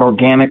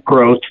 organic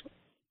growth,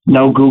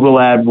 no Google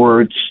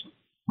AdWords,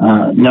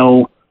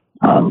 no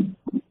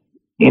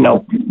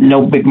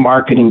big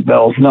marketing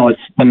bills. No,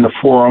 it's been the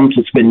forums,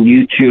 it's been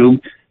YouTube,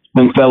 it's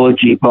been fellow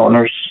Jeep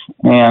owners,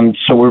 and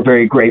so we're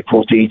very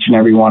grateful to each and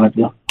every one of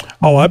you.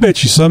 Oh, I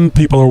bet you some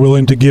people are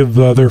willing to give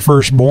their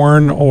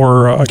firstborn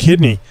or a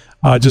kidney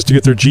just to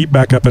get their Jeep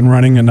back up and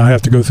running, and not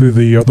have to go through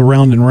the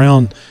round and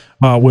round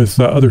with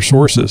other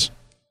sources.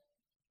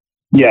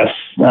 Yes,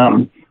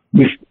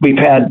 we've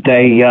had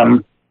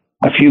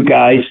a few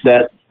guys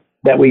that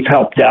we've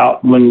helped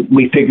out when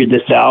we figured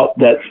this out,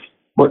 that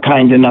were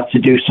kind enough to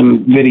do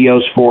some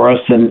videos for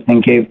us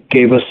and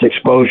gave us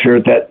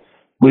exposure that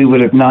we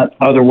would have not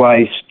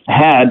otherwise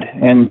had.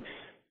 And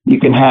you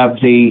can have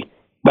the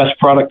best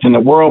product in the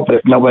world, but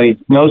if nobody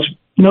knows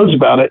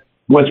about it,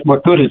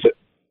 what good is it?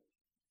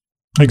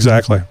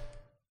 Exactly.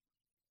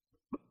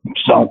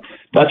 So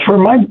that's where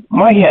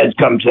my head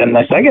comes in.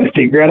 I got to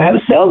figure out how to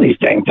sell these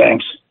dang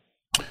things.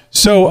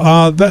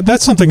 So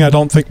that's something I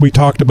don't think we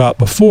talked about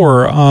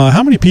before.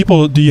 How many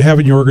people do you have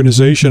in your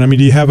organization? I mean,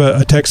 do you have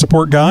a tech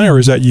support guy, or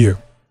is that you?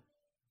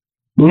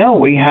 No,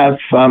 we have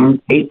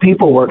 8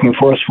 people working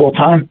for us full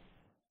time,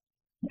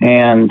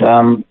 and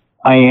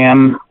I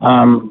am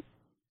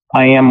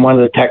one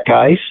of the tech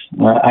guys.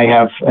 I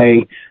have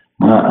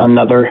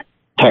another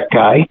tech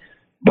guy,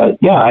 but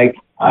yeah,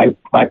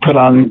 I put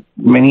on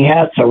many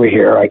hats over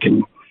here. I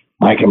can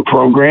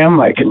program.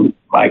 I can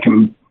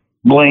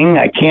bling.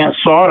 I can't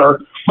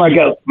solder. I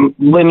got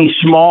Lenny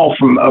Small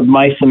from Of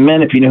Mice and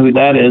Men, if you know who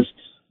that is.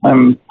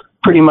 I'm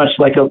pretty much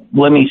like a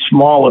Lenny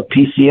Small of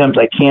PCMs.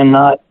 I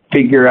cannot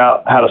figure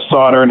out how to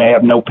solder, and I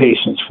have no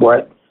patience for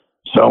it.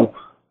 So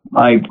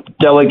I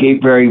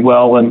delegate very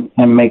well and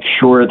make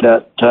sure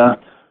that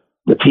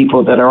the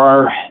people that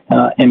are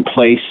in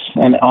place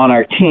and on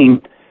our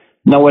team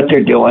know what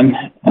they're doing.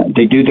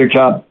 They do their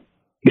job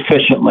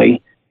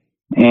efficiently,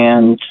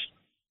 and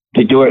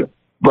they do it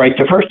right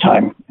the first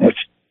time. If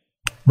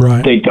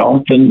they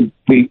don't, then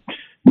we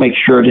make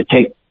sure to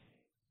take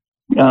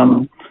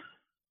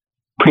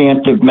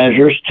preemptive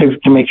measures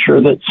to make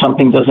sure that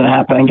something doesn't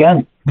happen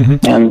again.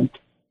 Mm-hmm. And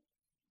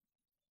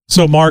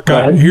so, Mark,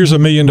 here's $1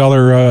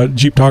 million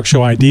Jeep Talk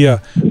Show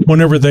idea.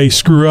 Whenever they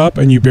screw up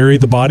and you bury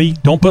the body,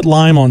 don't put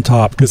lime on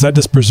top, because that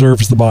just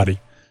preserves the body.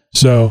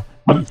 So,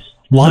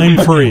 lime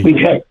free.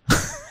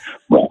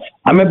 Well,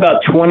 I'm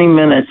about 20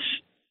 minutes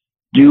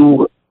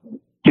due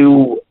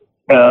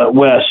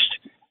west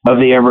of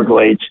the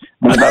Everglades,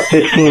 and about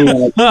 15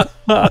 minutes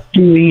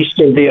due east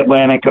of the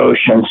Atlantic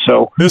Ocean.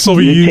 So this will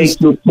be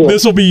used.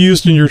 This will be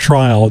used in your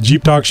trial.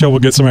 Jeep Talk Show will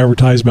get some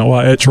advertisement while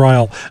at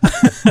trial.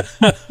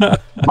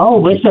 Oh,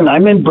 listen,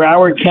 I'm in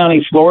Broward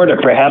County, Florida.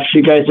 Perhaps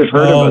you guys have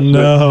heard of us. Oh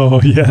no,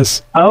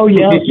 yes. Oh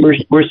yes,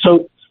 we're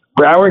so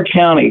Broward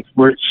County.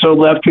 We're so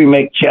left we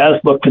make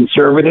Chaz look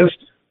conservative.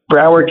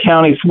 Broward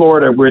County,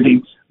 Florida. We're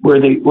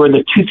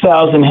the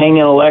 2000 hanging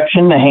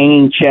election, the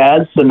hanging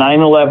Chads, the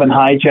 9/11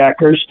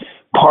 hijackers.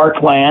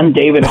 Parkland,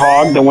 David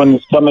Hogg, the one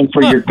that's coming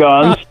for your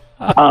guns,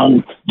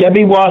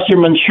 Debbie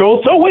Wasserman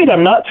Schultz. Oh, wait,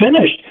 I'm not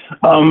finished.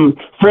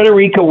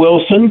 Frederica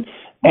Wilson,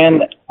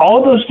 and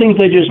all those things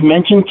I just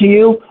mentioned to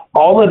you,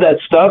 all of that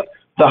stuff,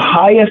 the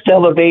highest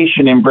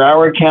elevation in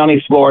Broward County,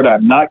 Florida,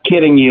 I'm not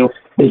kidding you,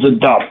 is a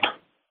dump.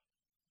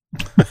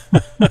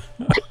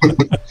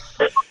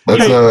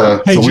 That's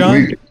so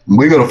John?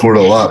 We go to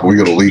Florida a lot, but we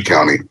go to Lee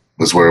County.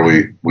 That's where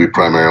we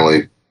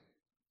primarily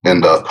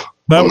end up.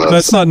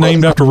 That's not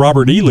named after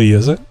Robert E. Lee,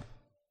 is it?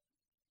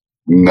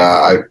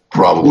 Nah,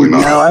 probably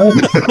not.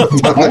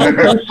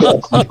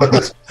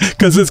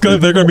 Because they're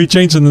going to be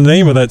changing the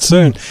name of that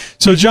soon.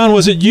 So, John,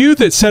 was it you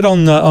that said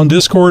on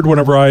Discord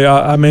whenever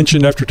I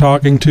mentioned after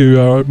talking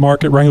to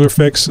Mark at Wrangler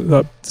Fix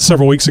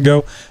several weeks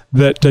ago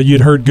that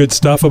you'd heard good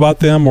stuff about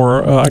them,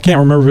 or I can't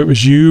remember if it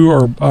was you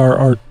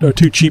or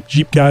two cheap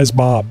Jeep guys,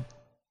 Bob.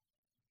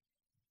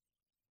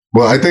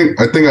 Well, I think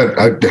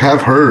I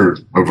have heard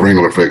of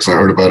Wrangler Fix. I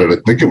heard about it. I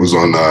think it was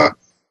on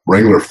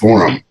Wrangler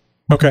Forum.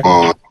 Okay,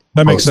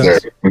 that makes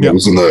sense. Yep. It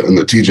was in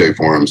the TJ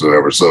forums or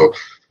whatever. So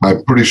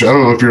I'm pretty sure. I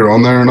don't know if you're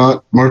on there or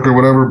not, Mark, or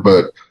whatever.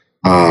 But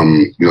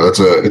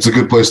it's a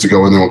good place to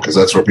go in there because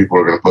that's where people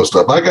are going to post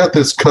up. I got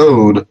this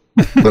code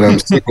that I'm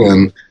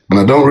seeing, and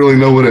I don't really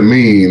know what it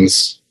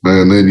means.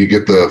 And then you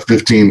get the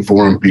 15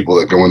 forum people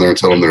that go in there and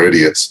tell them they're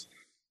idiots,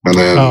 and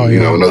then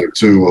another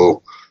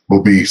 2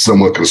 will be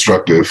somewhat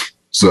constructive.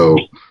 So,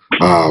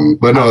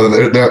 but no,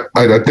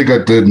 I think I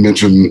did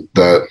mention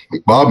that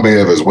Bob may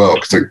have as well,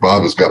 because I think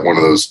Bob has got one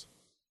of those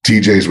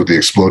TJs with the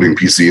exploding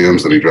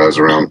PCMs that he drives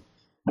around.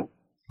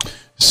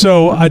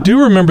 So I do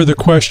remember the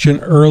question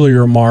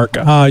earlier, Mark.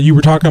 You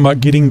were talking about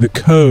getting the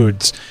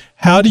codes.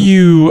 How do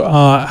you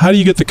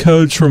get the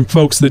codes from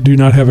folks that do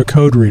not have a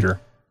code reader?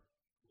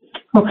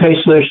 Okay,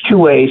 so there's 2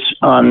 ways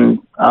on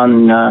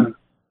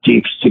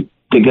Jeeps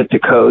to get the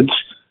codes.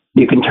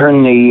 You can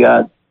turn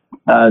the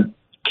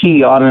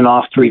key on and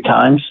off 3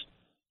 times,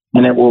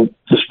 and it will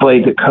display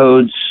the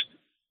codes,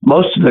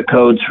 most of the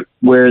codes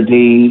where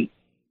the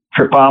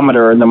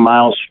tripometer and the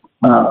miles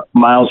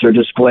are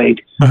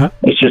displayed. Uh-huh.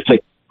 It's just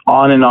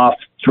on and off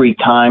 3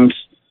 times.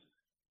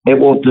 It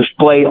will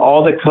display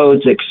all the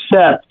codes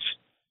except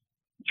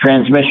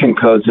transmission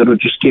codes. It'll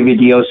just give you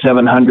the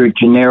 0700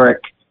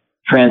 generic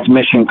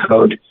transmission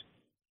code.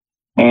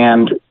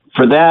 And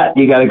for that,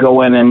 you got to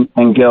go in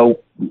and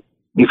go,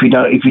 if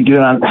you do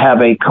not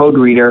have a code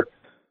reader,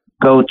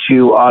 go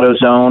to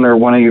AutoZone or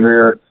one of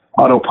your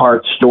auto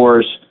parts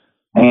stores,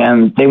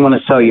 and they want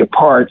to sell you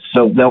parts,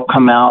 so they'll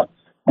come out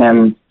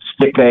and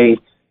stick a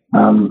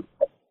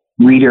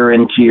reader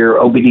into your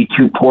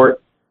OBD2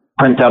 port,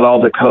 print out all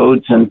the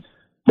codes, and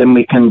then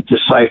we can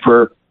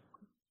decipher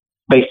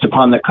based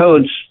upon the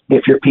codes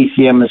if your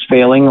PCM is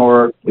failing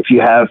or if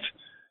you have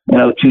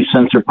 2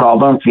 sensor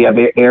problem, if you have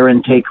air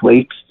intake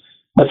leaks.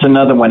 That's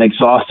another one.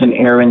 Exhaust and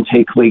air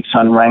intake leaks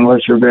on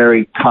Wranglers are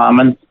very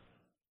common,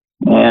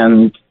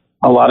 and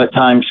a lot of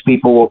times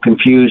people will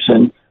confuse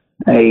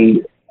a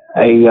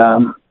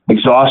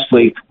exhaust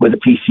leak with a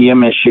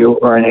PCM issue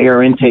or an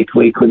air intake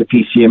leak with a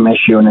PCM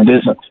issue, and it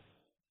isn't.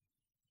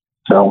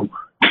 So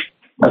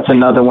that's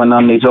another one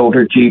on these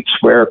older Jeeps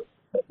where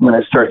when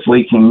it starts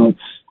leaking,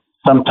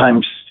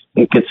 sometimes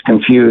it gets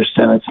confused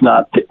and it's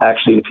not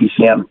actually the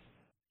PCM.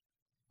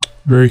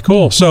 Very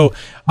cool. So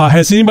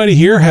has anybody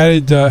here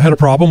had a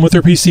problem with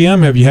their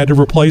PCM? Have you had to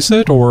replace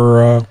it,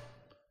 or?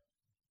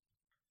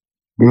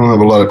 We don't have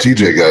a lot of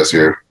TJ guys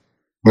here.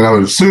 I mean, I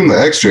would assume the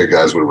XJ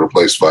guys would have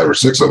replaced 5 or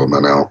 6 of them by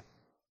now.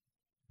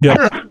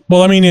 Yeah.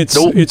 Well, I mean, it's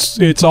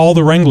all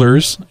the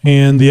Wranglers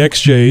and the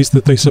XJs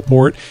that they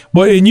support.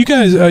 Well, and you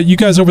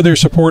guys over there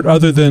support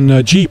other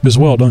than Jeep as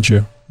well, don't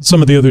you?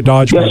 Some of the other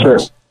Dodge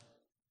models. Sir.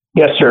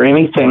 Yes, sir.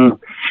 Anything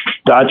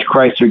Dodge,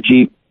 Chrysler,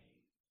 Jeep,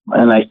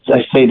 and I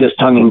say this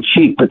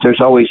tongue-in-cheek, but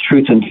there's always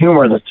truth and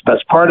humor. That's the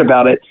best part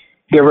about it.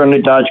 If you ever owned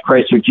a Dodge,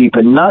 Chrysler, Jeep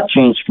and not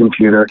changed the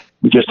computer,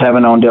 you just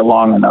haven't owned it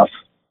long enough.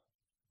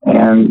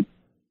 And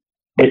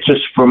it's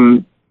just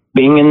from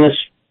being in this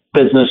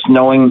business,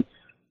 knowing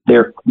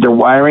their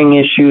wiring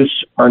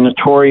issues are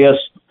notorious,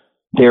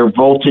 their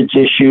voltage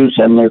issues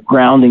and their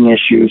grounding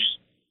issues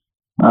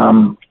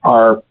will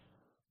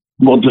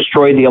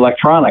destroy the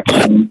electronics.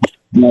 And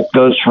that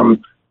goes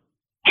from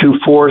 2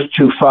 4s,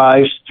 2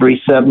 5s,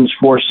 3 7s,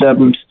 4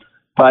 7s,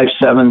 5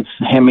 7s,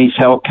 Hemis,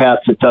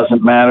 Hellcats. It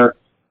doesn't matter.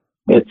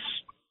 It's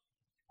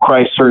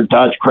Chrysler,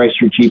 Dodge,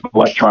 Chrysler, Jeep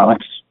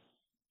electronics.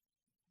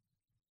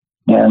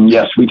 And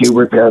yes, we do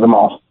repair them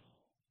all.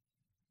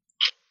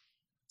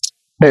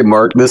 Hey,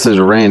 Mark, this is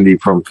Randy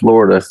from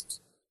Florida.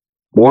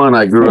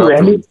 I grew up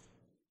in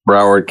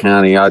Broward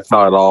County. I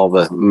thought all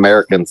the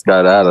Americans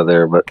got out of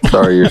there, but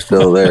sorry, you're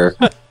still there.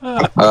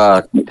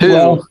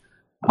 2,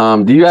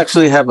 do you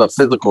actually have a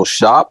physical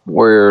shop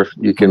where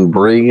you can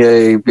bring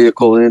a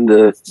vehicle in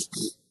to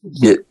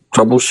get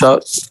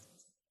troubleshot?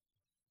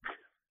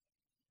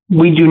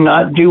 We do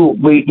not do,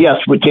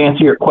 to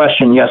answer your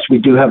question, yes, we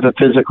do have a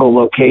physical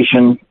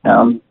location.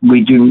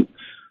 We do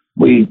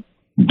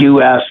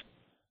ask,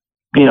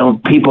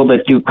 people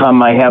that do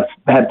come. I have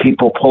had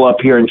people pull up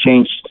here and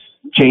change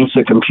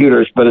the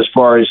computers, but as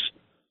far as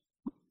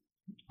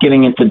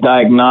getting into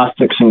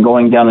diagnostics and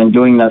going down and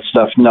doing that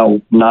stuff,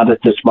 no, not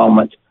at this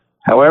moment.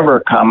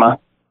 However,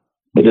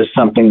 it is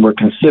something we're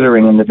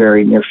considering in the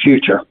very near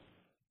future.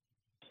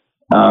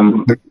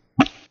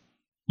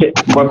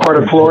 What part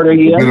of Florida are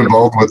you in? Been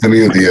involved with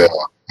any of the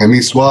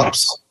Hemi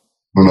swaps?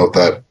 I don't know if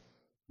that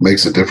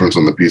makes a difference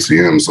on the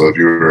PCM. So if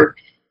you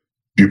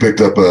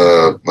picked up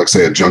a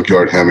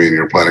junkyard Hemi and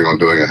you're planning on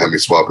doing a Hemi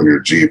swap in your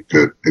Jeep,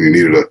 and you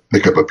needed to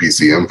pick up a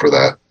PCM for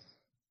that,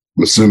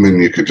 I'm assuming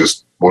you could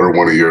just order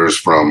one of yours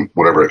from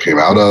whatever it came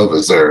out of.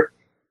 Or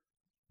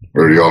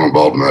are you all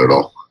involved in that at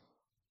all?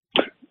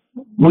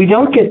 We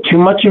don't get too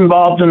much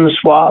involved in the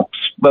swaps,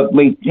 but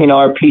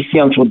our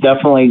PCMs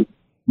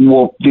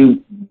will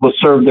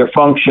serve their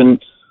function.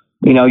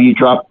 You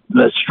drop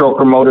the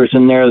stroker motors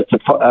in there. It's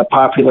a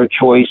popular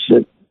choice.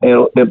 It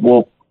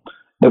will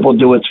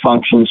do its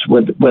functions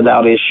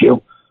without issue.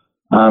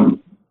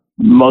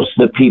 Most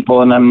of the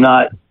people, and I'm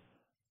not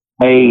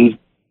a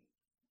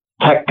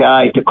tech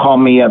guy, to call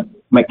me a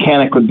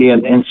mechanic would be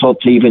an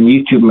insult to even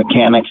YouTube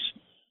mechanics,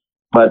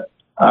 but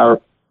our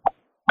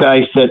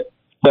guys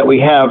that we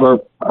have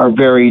are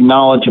very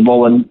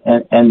knowledgeable and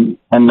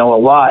know a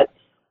lot.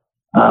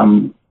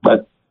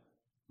 But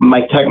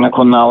my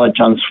technical knowledge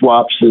on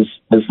swaps is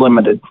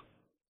limited.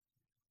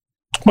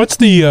 What's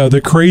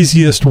the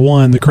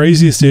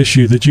craziest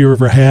issue that you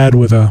ever had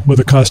with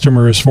a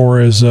customer as far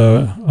as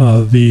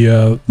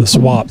the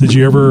swap? Did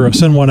you ever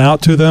send one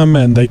out to them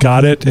and they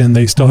got it and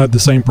they still had the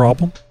same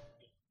problem?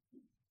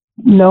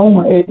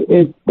 No,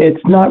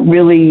 it's not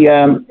really.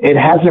 It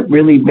hasn't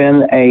really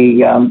been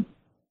a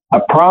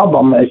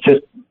problem. It's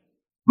just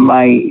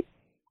my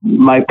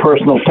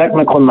personal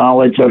technical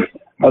knowledge of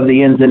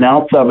the ins and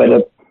outs of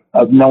it,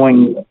 of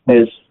knowing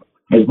is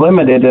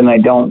limited, and I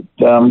don't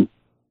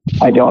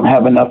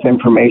have enough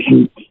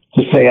information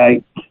to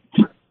say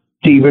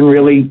to even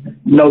really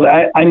know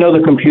that. I know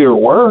the computer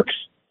works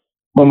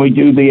when they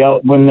do the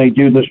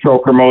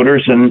stroker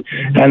motors and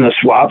the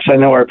swaps. I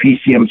know our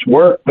PCMs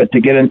work, but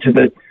to get into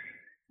the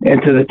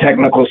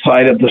technical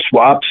side of the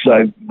swaps,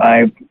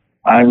 I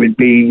would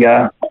be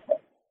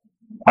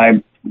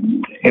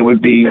it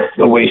would be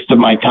a waste of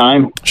my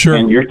time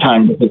and your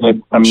time, because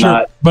I'm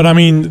not. But I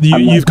mean,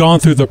 you've gone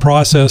through the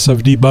process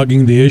of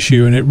debugging the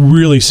issue, and it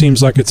really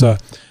seems like it's an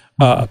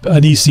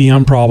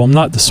ECM problem,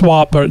 not the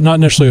swap, or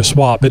not necessarily a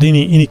swap, but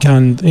any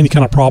kind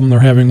of problem they're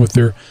having with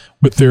their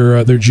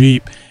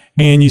Jeep.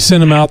 And you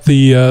send them out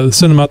the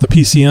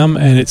PCM,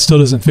 and it still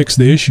doesn't fix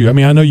the issue. I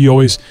mean, I know you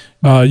always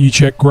you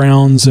check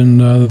grounds and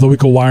the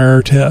weakle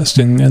wire test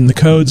and the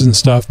codes and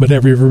stuff, but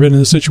have you ever been in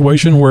a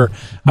situation where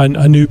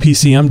a new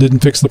PCM didn't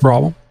fix the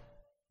problem?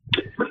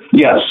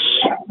 Yes,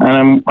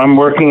 and I'm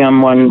working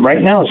on one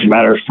right now, as a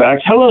matter of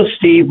fact. Hello,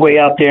 Steve, way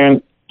out there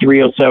in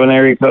 307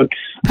 area code.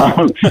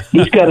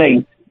 He's got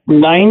a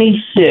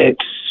 96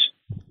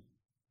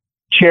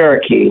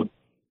 Cherokee,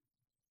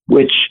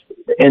 which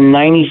in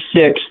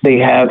 96 they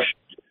have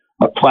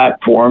a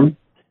platform,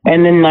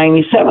 And then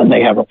 97,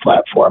 they have a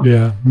platform.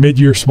 Yeah,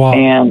 mid-year swap.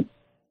 And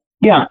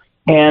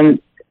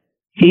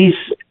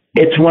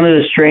it's one of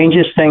the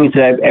strangest things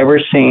that I've ever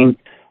seen.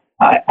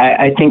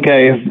 I think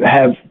I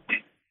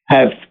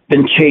have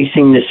been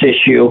chasing this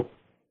issue.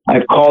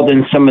 I've called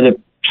in some of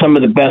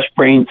the best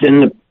brains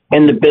in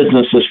the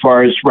business as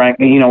far as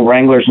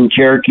Wranglers and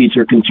Cherokees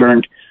are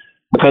concerned,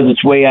 because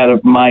it's way out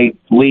of my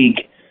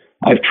league.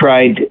 I've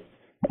tried,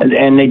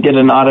 and they did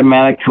an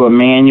automatic to a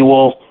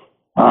manual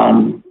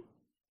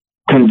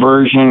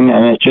conversion,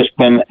 and it's just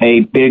been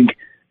a big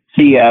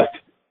CF.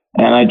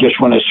 And I just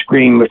want to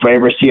scream if I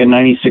ever see a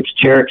 96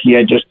 Cherokee.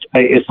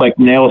 It's like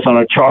nails on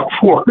a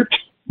chalkboard.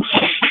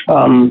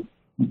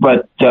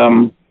 But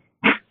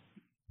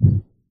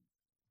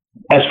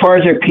as far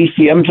as their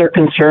PCMs are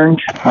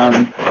concerned,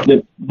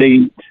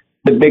 the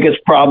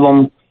biggest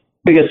problem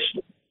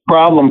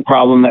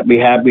that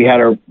we had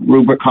our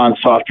Rubicon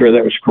software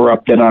that was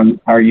corrupted on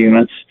our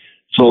units,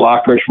 so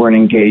lockers weren't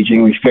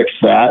engaging. We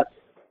fixed that.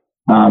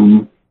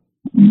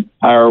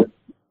 Our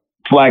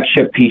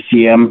flagship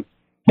PCM, I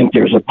think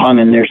there's a pun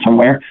in there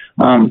somewhere,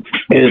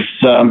 is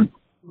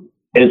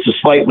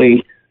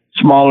slightly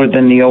smaller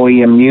than the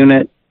OEM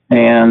unit,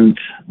 and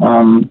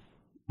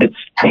its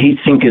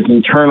heatsink is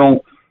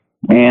internal,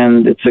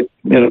 and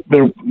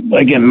it'll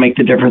again make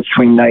the difference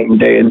between night and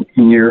day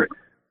in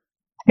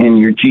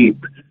your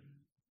Jeep.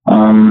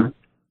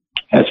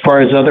 As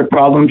far as other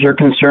problems are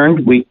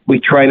concerned, we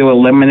try to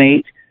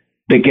eliminate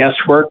the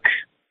guesswork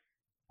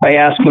by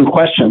asking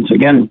questions.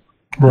 Again,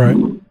 right?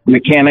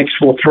 Mechanics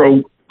will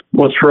throw,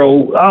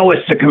 oh,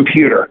 it's the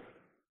computer.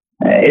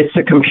 It's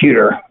the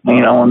computer,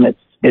 and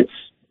it's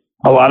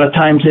a lot of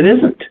times it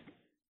isn't.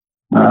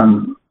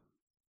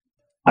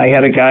 I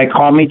had a guy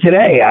call me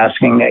today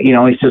asking, he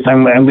says,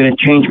 I'm going to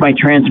change my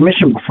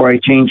transmission before I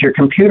change your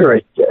computer.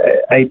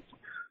 I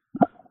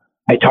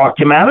talked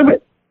him out of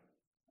it.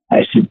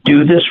 I said,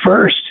 do this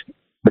first,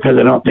 because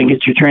I don't think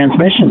it's your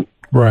transmission.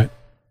 Right.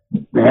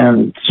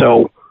 And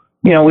so,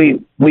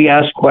 we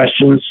ask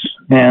questions,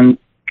 and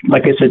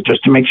like I said,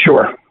 just to make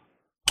sure.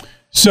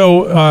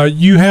 So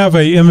you have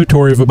a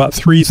inventory of about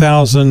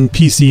 3,000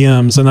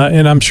 PCMs,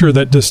 and I'm sure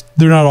that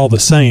they're not all the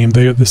same.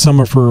 Some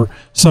are for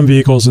some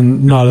vehicles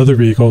and not other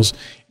vehicles.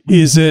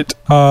 Is that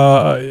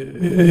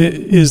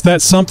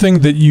something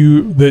that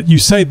you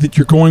say that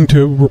you're going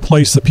to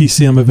replace the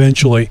PCM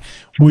eventually?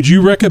 Would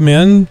you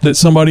recommend that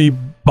somebody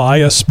buy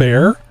a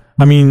spare?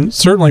 I mean,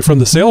 certainly from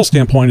the sales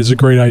standpoint, is a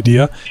great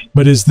idea.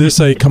 But is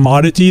this a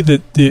commodity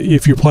that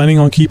if you're planning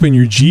on keeping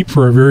your Jeep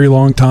for a very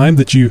long time,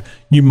 that you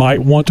might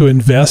want to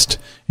invest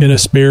in a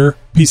spare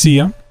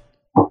PCM?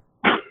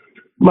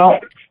 Well,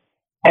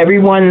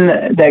 everyone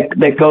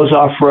that goes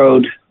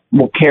off-road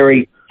will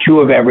carry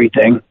two of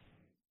everything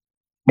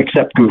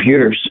except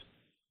computers.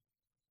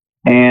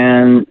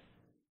 And,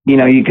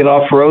 you get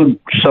off-road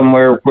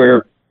somewhere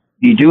where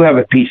you do have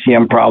a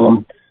PCM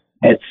problem.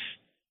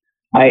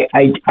 I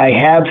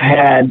have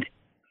had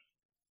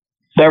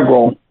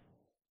several,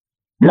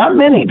 not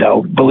many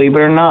though, believe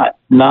it or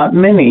not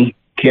many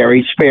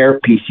carry spare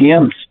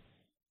PCMs,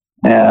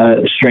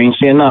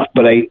 strangely enough,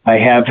 but I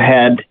have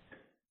had,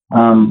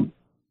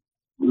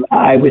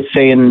 I would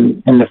say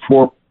in the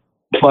 4+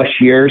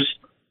 years,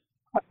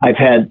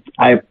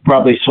 I've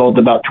probably sold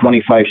about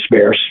 25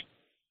 spares.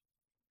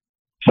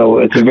 So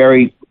it's a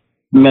very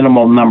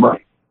minimal number.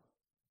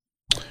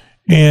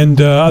 And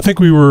I think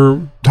we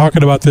were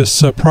talking about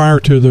this prior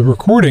to the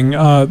recording.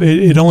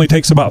 It only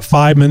takes about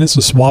 5 minutes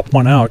to swap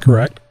one out,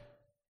 correct?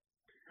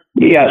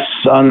 Yes,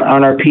 on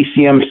our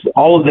PCMs,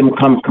 all of them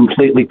come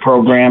completely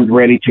programmed,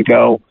 ready to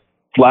go,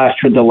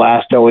 flashed with the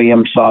last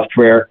OEM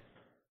software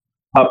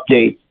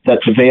update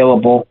that's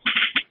available.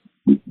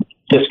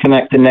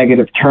 Disconnect the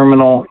negative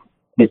terminal.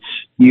 It's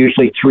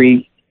usually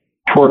 3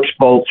 Torx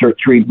bolts or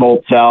 3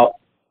 bolts out,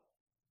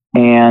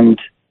 and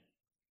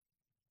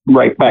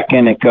right back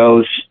in it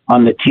goes.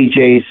 On the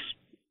TJs,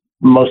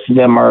 most of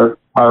them are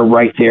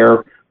right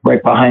there,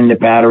 right behind the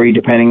battery.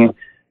 Depending if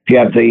you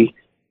have the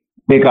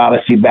big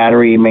Odyssey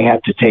battery, you may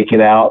have to take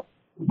it out,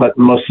 but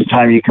most of the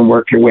time you can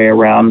work your way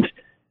around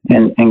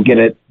and get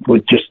it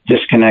with just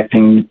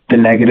disconnecting the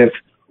negative.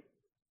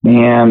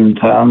 And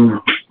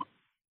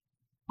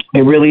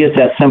it really is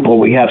that simple.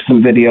 We have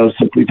some videos.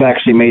 We've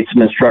actually made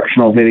some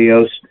instructional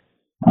videos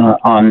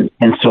on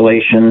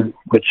installation,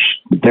 which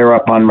they're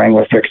up on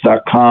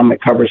WranglerFix.com.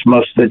 It covers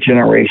most of the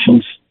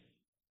generations.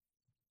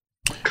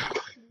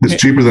 It's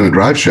cheaper than a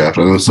drive shaft.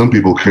 I know some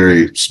people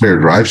carry spare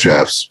drive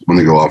shafts when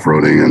they go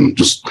off-roading, and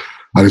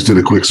I just did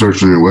a quick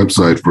search on your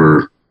website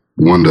for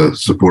one to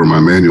support my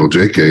manual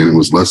JK, and it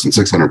was less than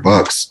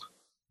 $600,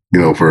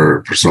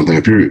 for something.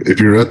 If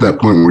you're at that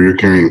point where you're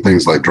carrying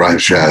things like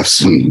drive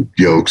shafts and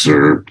yokes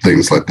or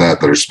things like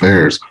that are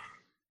spares,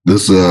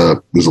 this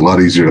is a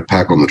lot easier to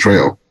pack on the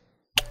trail.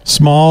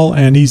 Small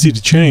and easy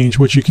to change,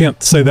 which you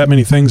can't say that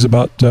many things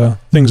about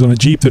things on a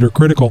Jeep that are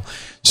critical.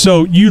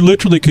 So you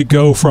literally could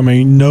go from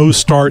a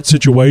no-start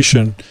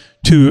situation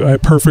to a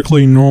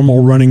perfectly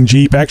normal running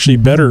Jeep, actually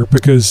better,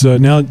 because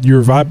now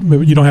you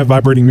don't have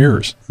vibrating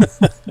mirrors.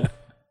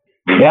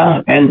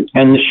 Yeah, and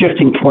the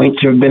shifting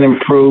points have been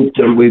improved,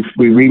 and we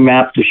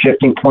remapped the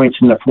shifting points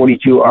in the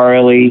 42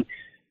 RLE.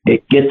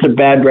 It gets a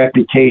bad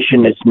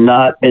reputation. It's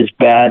not as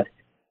bad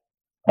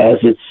as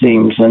it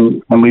seems,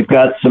 and we've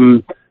got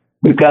some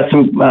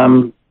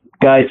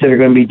guys that are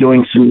going to be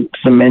doing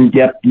some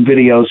in-depth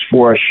videos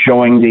for us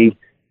showing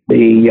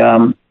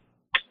the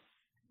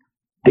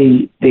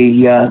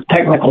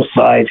technical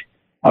side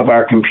of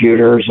our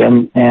computers,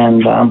 and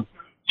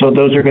so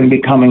those are going to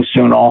be coming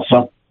soon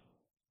also.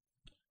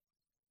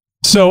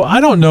 So I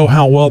don't know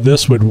how well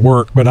this would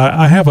work, but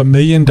I have $1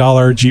 million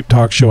Jeep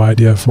Talk Show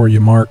idea for you,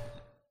 Mark.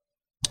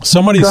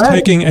 Somebody's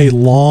taking a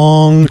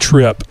long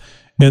trip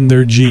in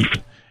their Jeep,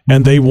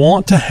 and they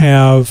want to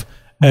have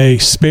a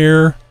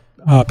spare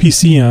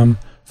PCM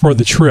for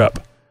the trip.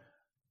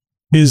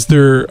 Is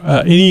there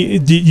do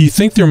you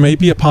think there may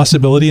be a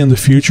possibility in the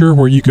future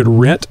where you could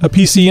rent a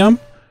PCM?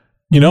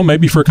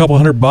 Maybe for a couple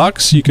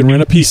 $100 you can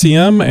rent a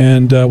PCM,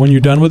 and when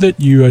you're done with it,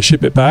 you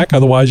ship it back.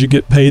 Otherwise, you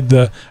get paid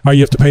you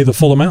have to pay the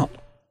full amount.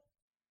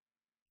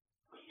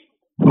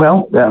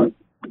 Well,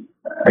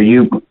 are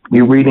you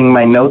reading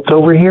my notes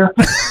over here?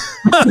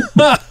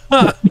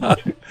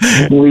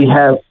 We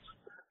have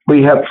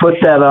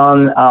put that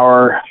on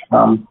our.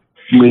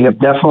 We have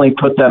definitely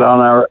put that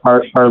on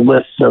our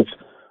list of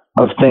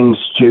things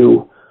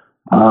to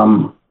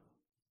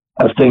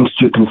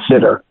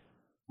consider.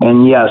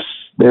 And yes,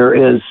 there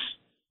is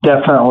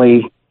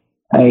definitely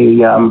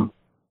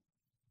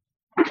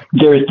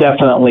there's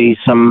definitely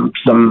some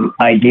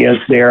ideas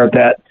there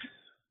that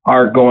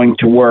are going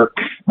to work.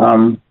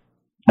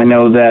 I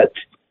know that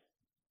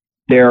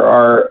there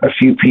are a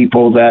few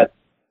people that,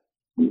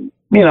 and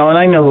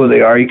I know who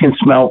they are. You can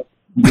smell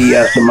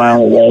BS a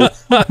mile away.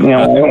 I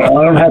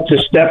don't have to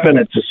step in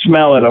it to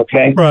smell it,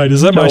 okay? Right.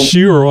 Is that my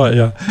shoe or what?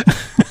 Yeah.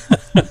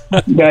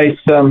 Guys,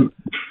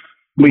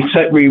 we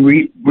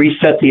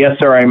reset the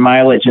SRI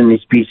mileage in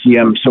these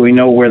PCMs, so we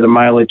know where the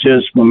mileage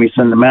is when we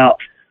send them out.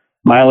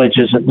 Mileage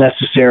isn't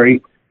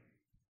necessary.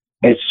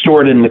 It's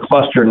stored in the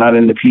cluster, not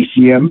in the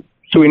PCM.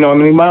 So we know how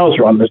many miles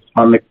are on the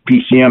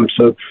PCM.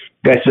 So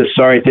the guy says,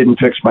 "Sorry, it didn't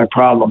fix my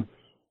problem."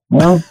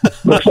 Well,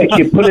 looks like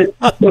you put it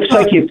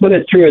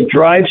through a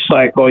drive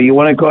cycle. You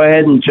want to go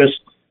ahead and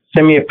just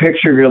send me a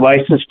picture of your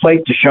license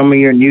plate to show me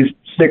your new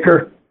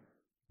sticker,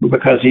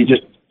 because he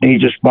just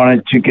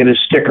wanted to get his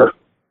sticker,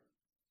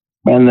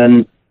 and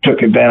then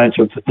took advantage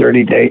of the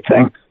 30-day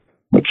thing,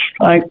 which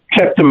I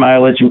checked the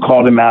mileage and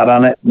called him out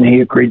on it, and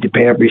he agreed to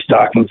pay a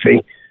restocking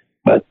fee.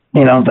 But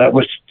that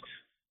was,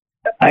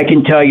 I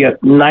can tell you,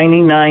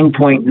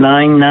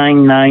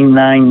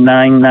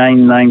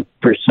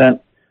 99.9999999%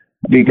 of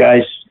you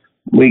guys.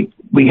 We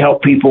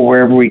help people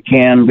wherever we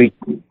can.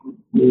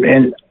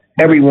 And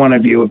every one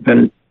of you have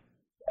been,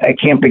 I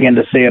can't begin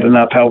to say it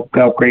enough, how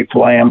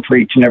grateful I am for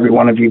each and every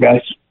one of you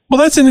guys. Well,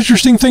 that's an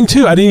interesting thing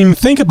too. I didn't even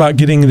think about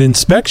getting an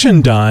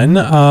inspection done.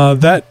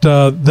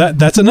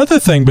 That's another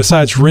thing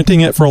besides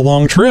renting it for a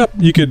long trip.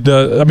 You could,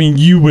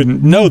 you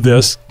wouldn't know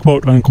this,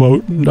 quote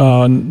unquote,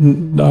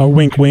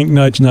 wink, wink,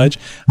 nudge, nudge,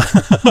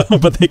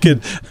 but they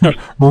could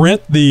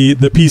rent the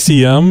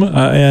PCM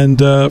and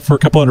for a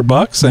couple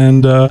 $100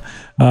 and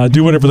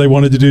do whatever they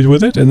wanted to do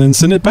with it, and then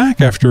send it back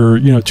after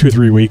 2 or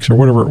 3 weeks or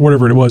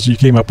whatever it was you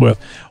came up with.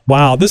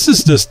 Wow, this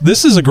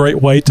is a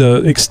great way to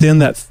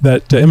extend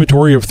that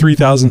inventory of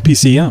 3,000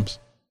 PCMs.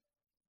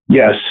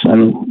 Yes,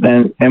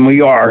 and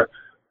we are.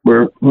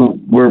 We're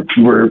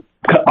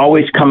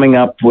always coming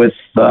up with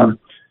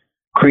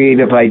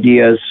creative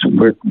ideas.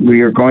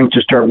 We are going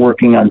to start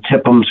working on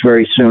TIPMs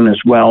very soon as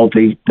well.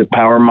 The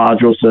power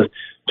modules, the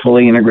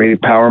fully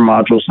integrated power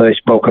modules that I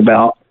spoke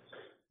about,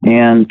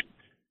 and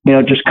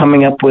just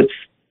coming up with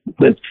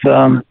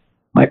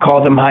I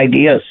call them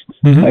ideas.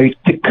 Mm-hmm. I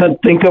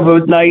think of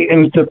a night,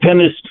 and if the pen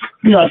is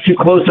not too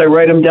close, I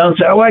write them down and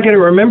say, "Oh, I got to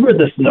remember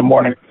this in the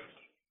morning."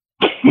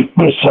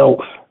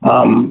 So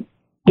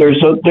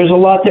there's a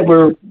lot that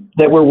we're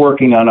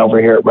working on over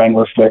here at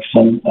Wrangler Fix,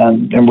 and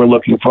we're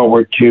looking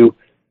forward to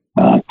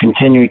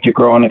continuing to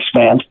grow and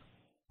expand.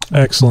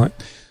 Excellent.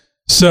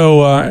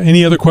 So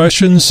any other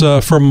questions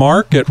from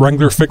Mark at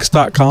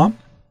WranglerFix.com?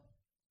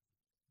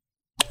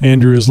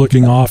 Andrew is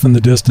looking off in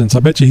the distance. I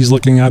bet you he's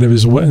looking out of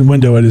his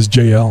window at his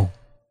JL.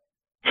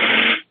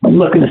 I'm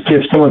looking to see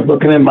if someone's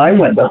looking in my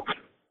window.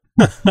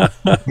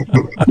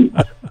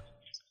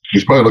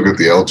 He's probably looking at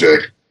the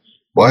LJ.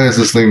 Why has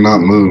this thing not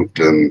moved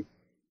in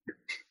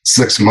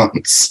 6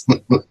 months?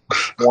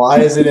 Why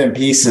is it in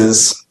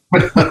pieces?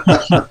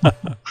 Well,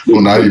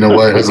 now you know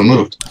why it hasn't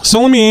moved.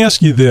 So let me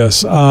ask you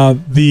this.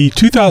 The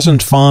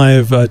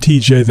 2005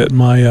 TJ that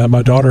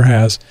my daughter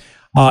has,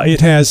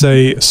 it has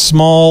a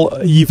small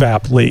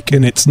evap leak,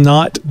 and it's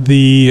not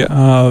the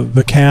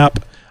cap.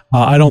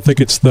 I don't think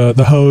it's the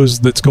hose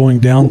that's going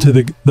down to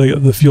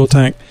the fuel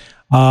tank.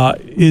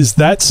 Is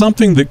that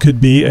something that could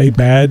be a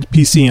bad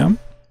PCM?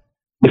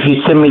 If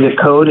you send me the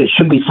code, it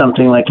should be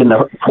something like in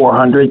the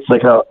 400s,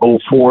 like a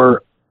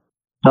 04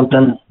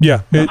 something.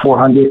 Yeah.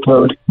 400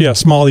 code. Yeah,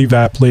 small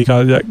evap leak.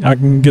 I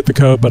can get the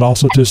code, but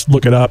also just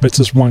look it up. It's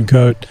just one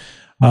code.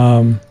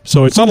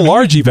 So it's not a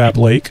large evap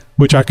leak,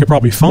 which I could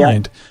probably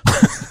find.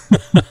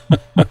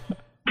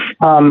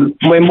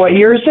 What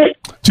year is it?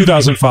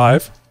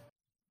 2005.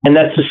 And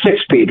that's a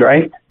 6-speed,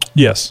 right?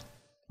 Yes.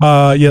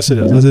 Yes, it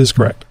is. That is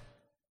correct.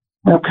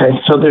 Okay,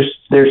 so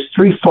there's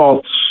 3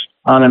 faults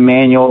on a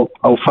manual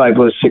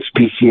 0506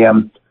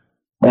 PCM,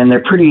 and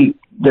they're pretty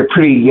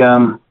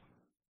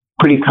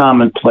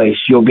commonplace.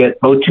 You'll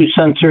get O2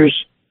 sensors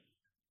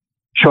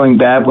showing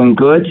bad when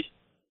good.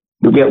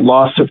 You'll get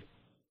loss of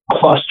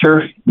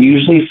cluster,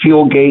 usually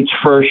fuel gauge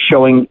first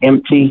showing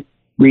empty,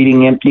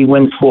 reading empty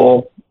when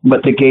full,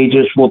 but the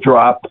gauges will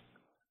drop.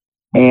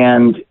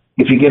 And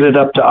if you get it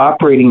up to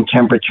operating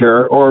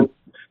temperature, or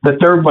the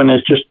third one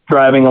is just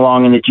driving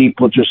along and the Jeep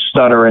will just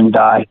stutter and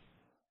die.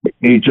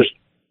 You just,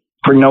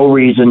 for no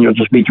reason, you'll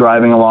just be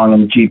driving along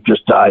and the Jeep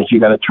just dies. You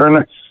got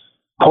to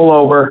pull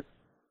over,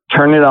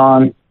 turn it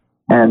on,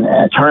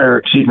 and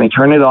turn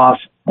it off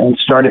and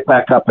start it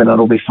back up, and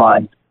it'll be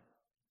fine.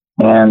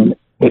 And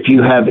if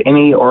you have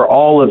any or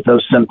all of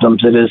those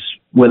symptoms, it is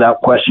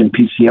without question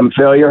PCM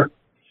failure.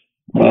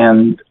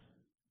 And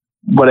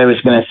what I was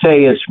going to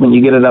say is, when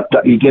you get it up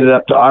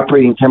to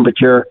operating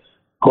temperature,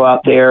 go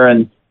out there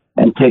and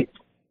take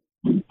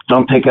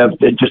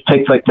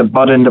like the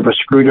butt end of a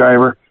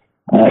screwdriver,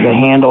 the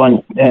handle,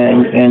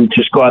 and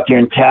just go out there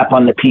and tap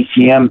on the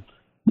PCM.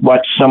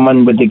 Watch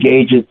someone with the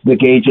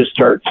gauges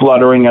start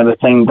fluttering or the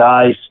thing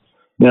dies.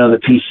 The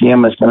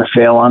PCM is going to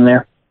fail on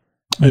there.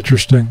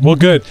 Interesting. Well,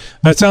 good.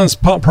 That sounds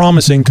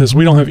promising, because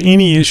we don't have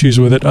any issues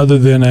with it other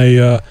than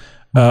a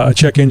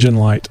check engine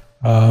light.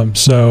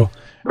 So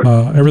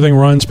everything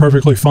runs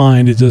perfectly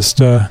fine. It just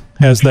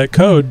has that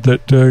code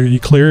that you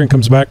clear and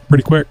comes back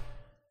pretty quick.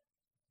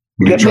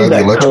 You tried the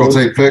electrical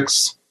tape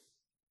fix?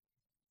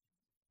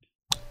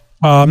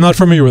 I'm not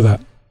familiar with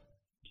that.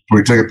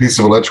 We take a piece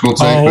of electrical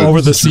tape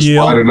over the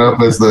CL, wide enough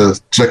as the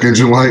check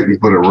engine light, and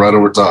put it right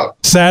over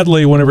top.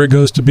 Sadly, whenever it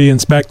goes to be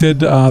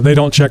inspected, they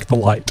don't check the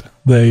light.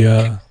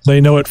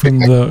 They know it from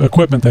the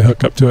equipment they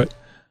hook up to it.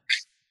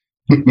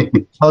 I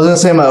was going to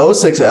say my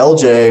 06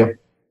 LJ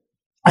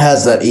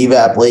has that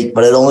evap leak,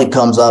 but it only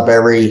comes up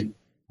every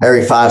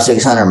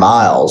 500-600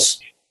 miles.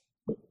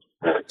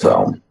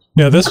 So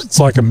yeah, it's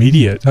like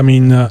immediate. I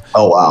mean, oh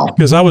wow!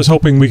 Because I was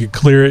hoping we could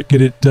clear it,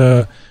 get it.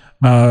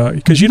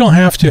 Because you don't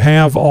have to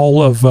have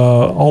all of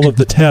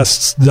the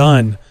tests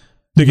done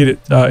to get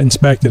it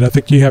inspected. I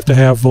think you have to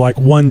have like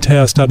one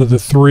test out of the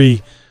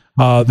 3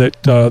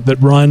 that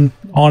run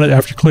on it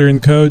after clearing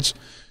the codes.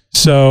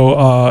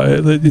 So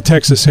the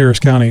Texas Harris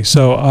County.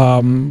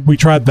 So we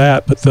tried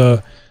that, but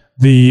the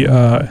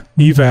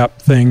evap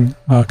thing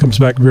comes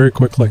back very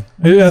quickly.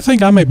 I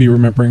think I may be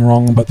remembering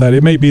wrong about that.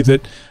 It may be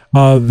that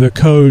the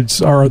codes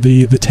or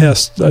the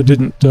tests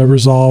didn't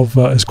resolve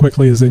as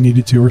quickly as they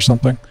needed to, or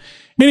something.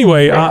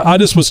 Anyway, I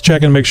just was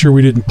checking to make sure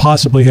we didn't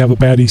possibly have a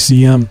bad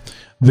ECM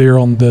there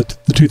on the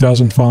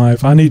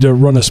 2005. I need to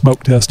run a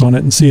smoke test on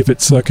it and see if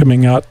it's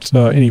coming out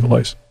any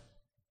place.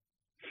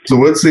 So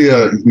what's Tony,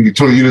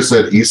 you just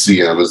said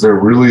ECM. Is there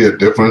really a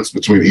difference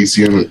between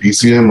ECM and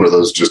PCM, or are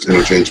those just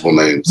interchangeable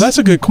names? That's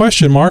a good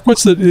question, Mark.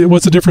 What's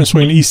the difference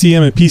between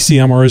ECM and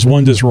PCM, or is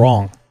one just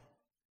wrong?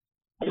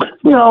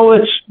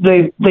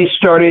 They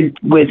started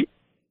with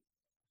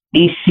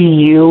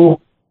ECU,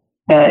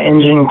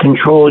 engine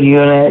control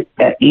unit,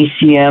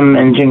 ECM,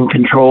 engine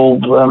control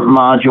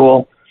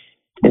module,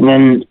 and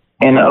then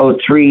in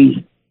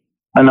 03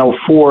 and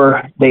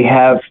 04 they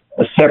have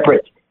a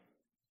separate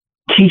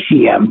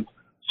TCM.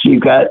 So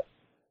you've got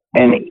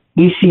an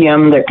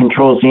ECM that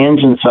controls the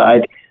engine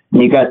side,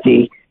 and you got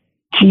the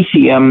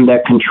TCM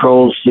that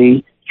controls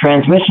the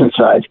transmission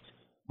side.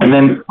 And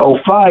then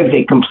 05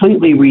 they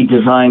completely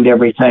redesigned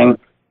everything,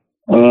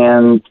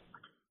 and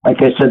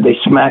like I said, they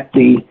smacked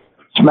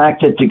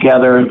it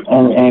together,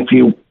 and if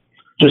you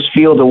just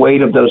feel the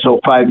weight of those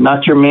 05,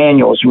 not your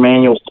manual's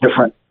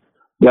different.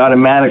 The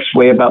automatics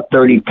weigh about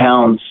 30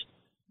 pounds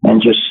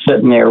and just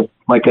sitting there,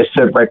 like I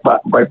said, right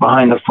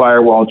behind the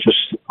firewall,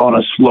 just on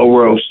a slow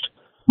roast.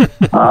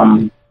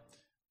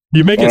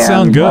 You make it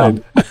sound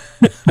good.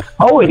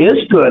 Oh, it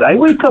is good. I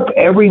wake up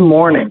every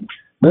morning.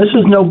 This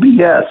is no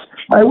BS.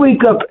 I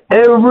wake up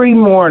every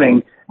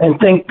morning and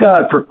thank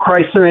God for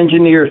Chrysler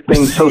engineers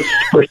being so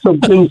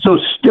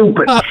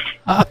stupid.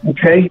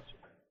 Okay?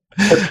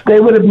 If they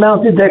would have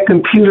mounted that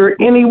computer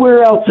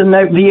anywhere else in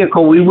that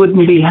vehicle, we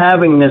wouldn't be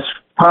having this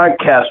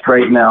podcast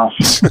right now.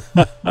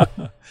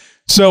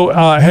 So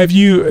have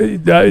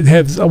you,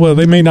 well,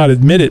 they may not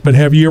admit it, but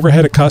have you ever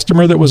had a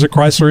customer that was a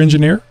Chrysler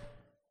engineer?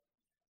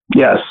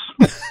 Yes.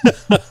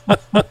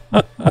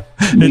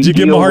 Did you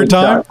give them a hard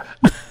time?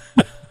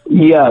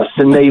 Yes,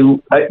 and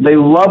they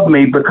love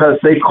me because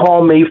they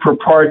call me for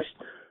parts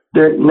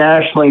they're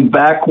nationally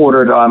back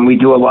ordered on. We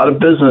do a lot of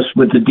business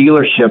with the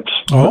dealerships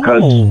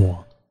because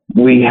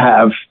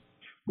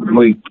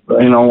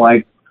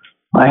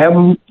I have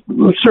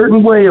a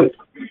certain way of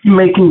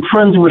making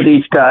friends with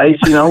these guys,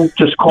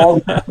 just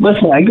call.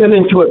 Listen, I get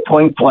into it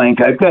point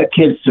blank. I've got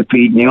kids to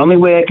feed, and the only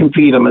way I can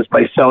feed them is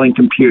by selling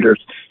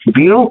computers. If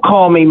you don't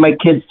call me, my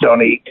kids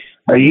don't eat.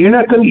 You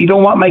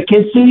don't want my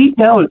kids to eat?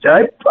 No,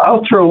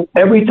 I'll throw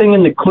everything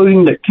in,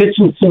 including the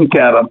kitchen sink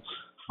at them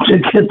to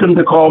get them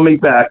to call me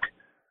back.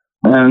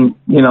 And,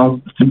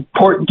 it's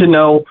important to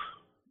know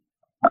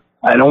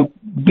I don't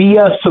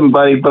BS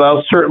somebody, but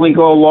I'll certainly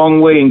go a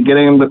long way in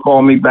getting them to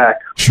call me back.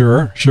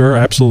 Sure,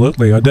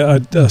 absolutely.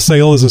 A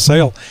sale is a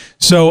sale.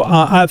 So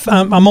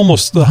I'm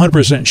almost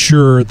 100%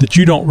 sure that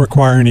you don't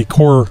require any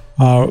core.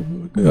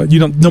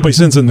 Nobody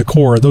sends in the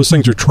core. Those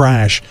things are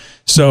trash.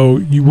 So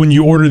when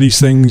you order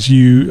these things,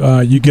 you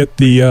get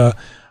the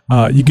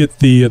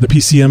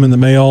PCM in the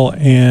mail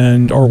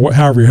or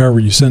however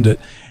you send it,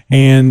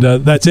 and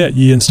that's it.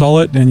 You install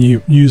it and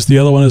you use the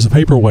other one as a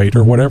paperweight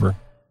or whatever.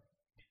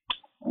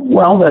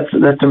 Well, that's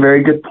a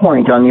very good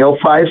point. On the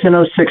 05s and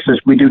 06s,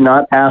 we do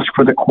not ask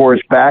for the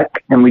cores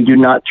back, and we do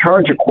not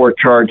charge a core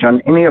charge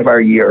on any of our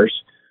years.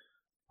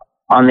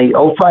 On the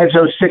 05s,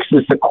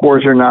 06s, the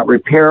cores are not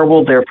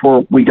repairable,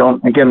 therefore we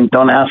don't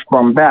ask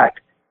for them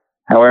back.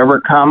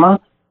 However,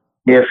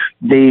 if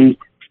the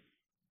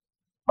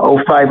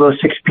 05,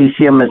 06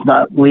 PCM is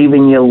not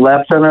leaving you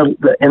left in a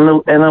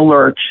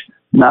lurch,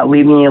 not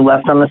leaving you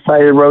left on the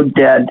side of the road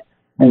dead,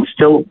 and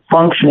still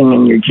functioning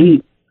in your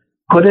Jeep,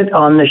 put it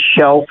on the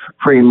shelf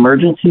for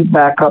emergency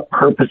backup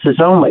purposes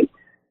only.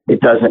 It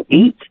doesn't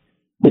eat.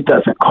 It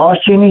doesn't cost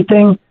you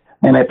anything.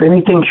 And if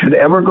anything should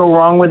ever go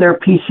wrong with their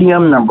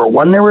PCM, number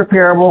one, they're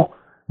repairable.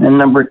 And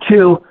number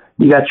two,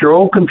 you got your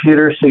old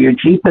computer, so your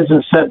Jeep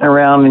isn't sitting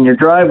around in your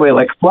driveway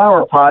like a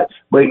flower pot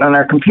waiting on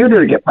our computer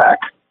to get back.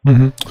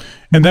 Mm-hmm.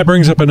 And that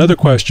brings up another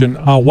question.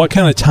 What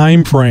kind of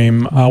time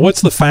frame, what's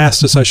the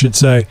fastest, I should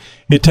say,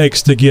 it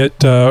takes to get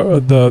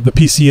the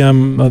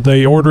PCM?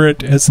 They order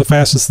it. It's the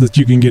fastest that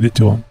you can get it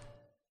to them.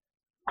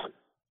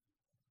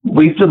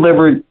 We've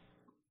delivered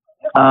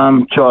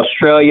to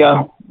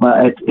Australia.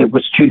 It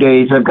was 2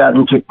 days. I've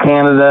gotten to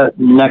Canada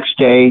next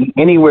day.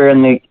 Anywhere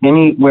in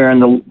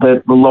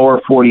the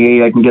lower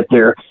 48, I can get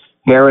there.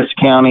 Harris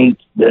County,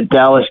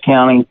 Dallas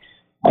County,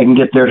 I can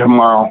get there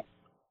tomorrow.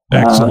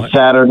 Excellent.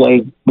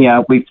 Saturday,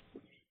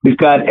 we've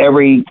got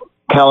every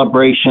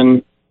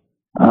calibration,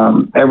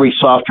 every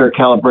software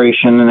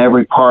calibration, and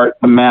every part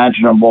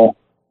imaginable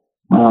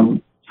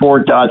for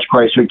Dodge,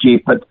 Chrysler,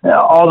 Jeep. But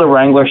all the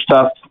Wrangler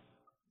stuff,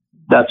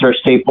 that's our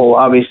staple.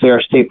 Obviously,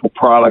 our staple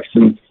products.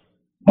 And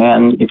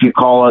if you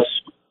call us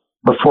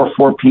before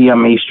 4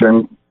 p.m.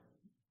 Eastern,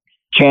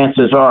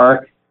 chances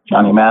are,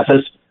 Johnny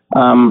Mathis,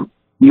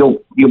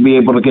 you'll be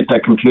able to get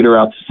that computer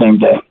out the same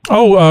day.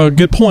 Oh,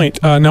 good point.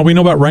 Now we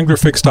know about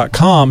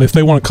WranglerFix.com. If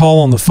they want to call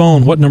on the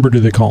phone, what number do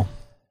they call?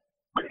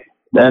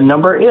 The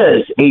number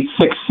is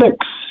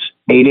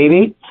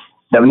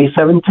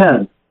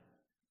 866-888-7710.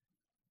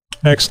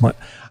 Excellent.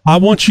 I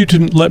want you to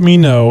let me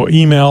know,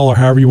 email or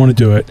however you want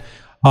to do it,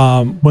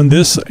 when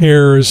this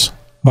airs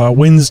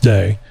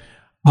Wednesday,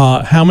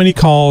 how many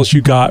calls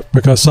you got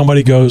because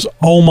somebody goes,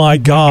 oh my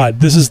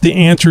God, this is the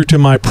answer to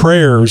my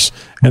prayers,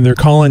 and they're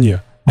calling you.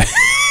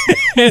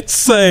 And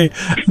say,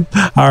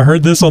 I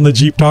heard this on the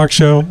Jeep Talk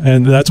Show.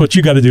 And that's what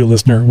you got to do,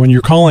 listener. When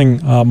you're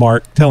calling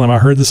Mark, tell him I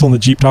heard this on the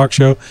Jeep Talk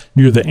Show.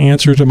 You're the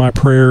answer to my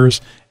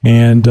prayers,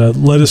 and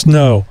let us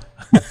know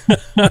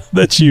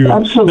that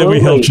we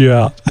helped you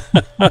out.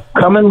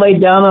 Come and lay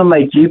down on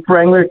my Jeep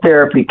Wrangler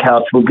therapy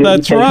couch. We'll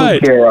get you taken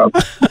care of.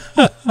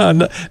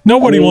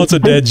 Nobody wants a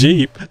dead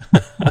Jeep.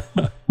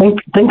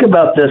 Think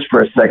about this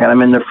for a second.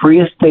 I'm in the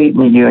freest state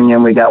in the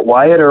union. We got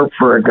Wyatt Earp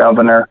for a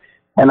governor,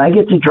 and I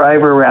get to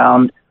drive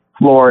around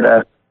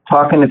Florida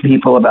talking to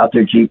people about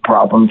their Jeep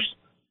problems.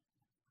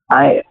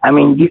 I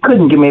mean, you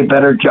couldn't give me a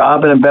better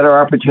job and a better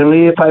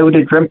opportunity if I would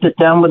have dreamt it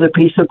down with a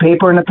piece of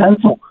paper and a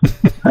pencil.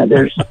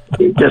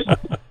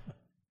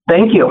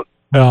 Thank you.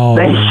 Oh,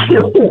 thank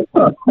you.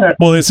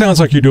 Well, it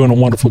sounds like you're doing a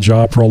wonderful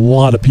job for a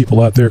lot of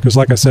people out there because,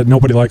 like I said,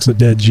 nobody likes a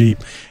dead Jeep,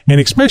 and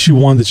especially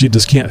one that you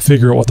just can't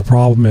figure out what the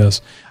problem is.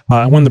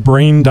 When the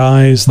brain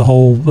dies, the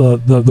whole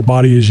the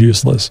body is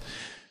useless.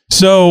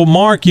 So,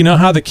 Mark, you know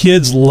how the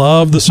kids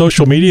love the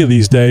social media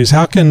these days.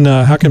 How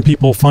can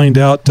people find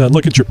out,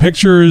 look at your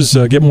pictures,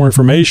 get more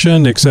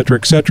information, et cetera,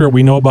 et cetera?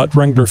 We know about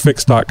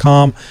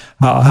WranglerFix.com.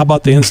 How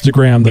about the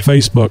Instagram, the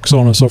Facebook, so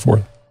on and so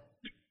forth?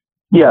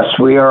 Yes,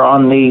 we are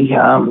on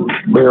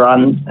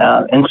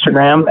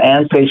Instagram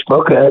and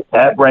Facebook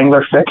at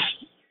Wrangler Fix.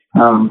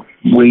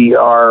 We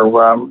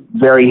are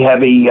very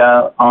heavy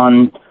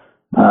on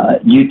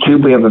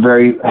YouTube. We have a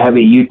very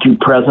heavy YouTube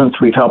presence.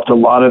 We've helped a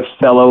lot of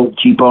fellow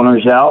Jeep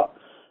owners out,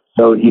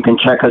 so you can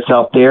check us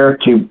out there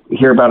to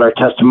hear about our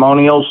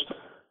testimonials.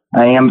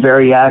 I am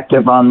very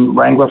active on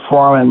Wrangler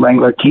Forum and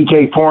Wrangler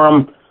TJ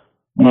Forum,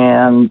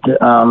 and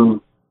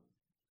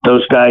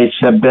those guys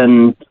have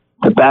been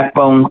the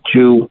backbone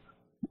to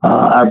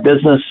our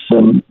business,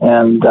 and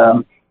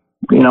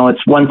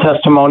it's one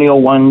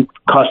testimonial, one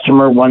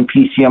customer, one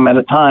PCM at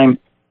a time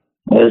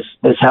is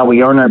how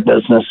we earn our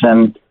business.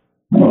 And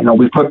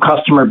we put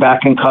customer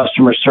back in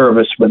customer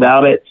service.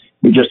 Without it,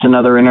 you're just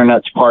another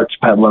internet parts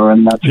peddler,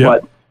 and that's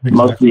what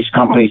most of these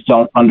companies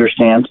don't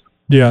understand.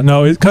 Yeah,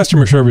 no,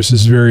 customer service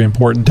is very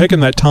important. Taking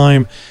that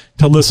time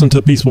to listen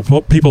to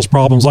people's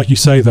problems, like you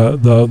say,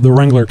 the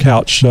Wrangler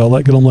couch,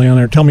 get them lay on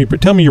there. Tell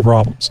me your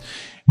problems.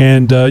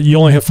 And you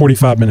only have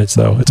 45 minutes,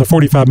 though. It's a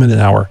 45-minute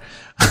hour.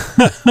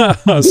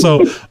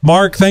 So,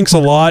 Mark, thanks a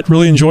lot.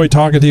 Really enjoyed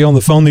talking to you on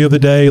the phone the other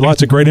day.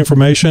 Lots of great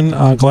information.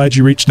 Glad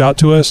you reached out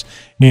to us,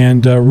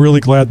 and really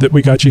glad that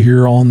we got you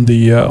here on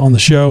the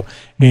show.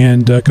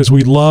 And because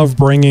we love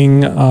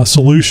bringing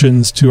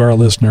solutions to our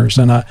listeners,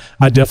 and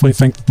I definitely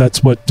think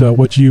that's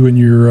what you and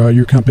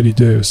your company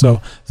do.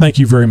 So, thank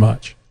you very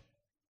much.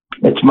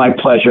 It's my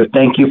pleasure.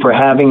 Thank you for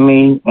having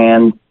me,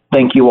 and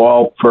thank you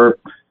all for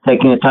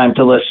taking the time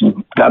to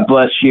listen. God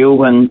bless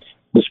you and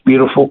this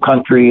beautiful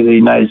country, the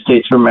United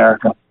States of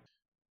America.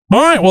 All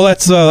right, well,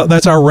 that's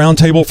our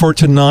roundtable for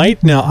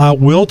tonight. Now, I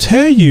will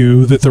tell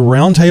you that the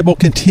roundtable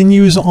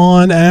continues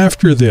on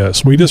after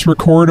this. We just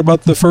record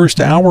about the first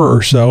hour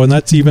or so, and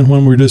that's even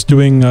when we're just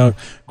doing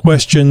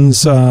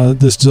questions,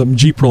 just some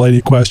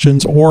Jeep-related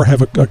questions, or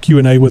have a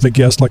Q&A with a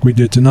guest like we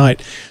did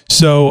tonight.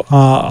 So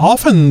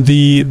often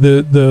the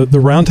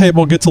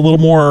roundtable gets a little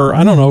more,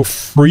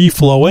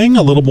 free-flowing,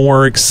 a little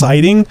more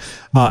exciting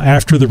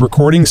after the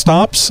recording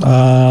stops.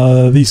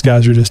 These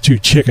guys are just too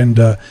chicken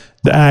to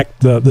act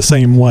the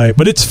same way.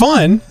 But it's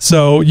fun,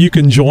 so you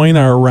can join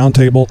our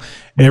roundtable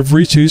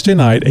every Tuesday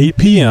night, 8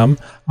 p.m.,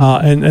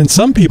 and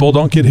some people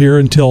don't get here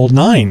until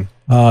 9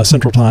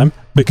 Central Time,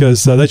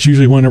 because that's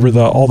usually whenever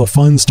all the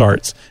fun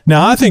starts.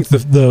 Now, I think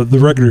the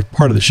regular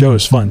part of the show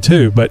is fun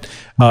too, but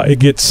it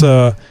gets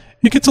a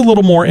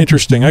little more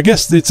interesting. I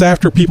guess it's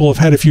after people have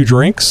had a few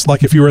drinks.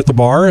 Like if you were at the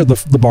bar,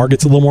 the bar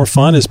gets a little more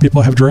fun as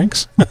people have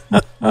drinks.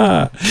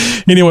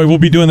 Anyway, we'll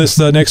be doing this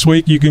next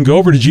week. You can go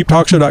over to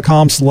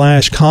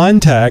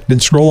jeeptalkshow.com/contact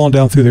and scroll on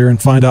down through there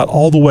and find out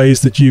all the ways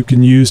that you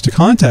can use to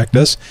contact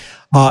us.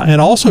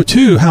 And also,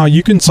 too, how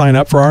you can sign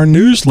up for our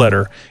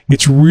newsletter.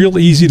 It's real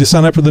easy to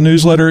sign up for the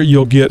newsletter.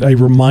 You'll get a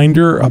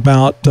reminder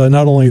about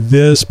not only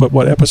this, but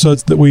what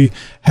episodes that we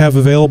have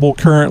available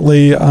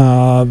currently.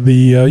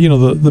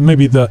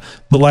 Maybe the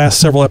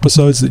last several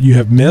episodes that you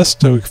have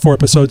missed. 4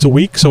 episodes a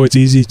week, so it's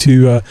easy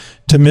to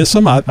miss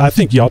them. I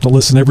think you ought to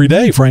listen every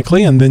day,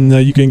 frankly, and then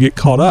you can get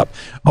caught up.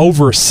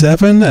 Over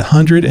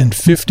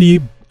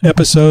 750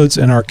 episodes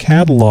in our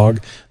catalog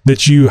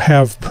that you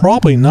have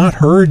probably not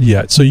heard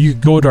yet. So you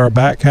could go to our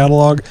back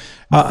catalog.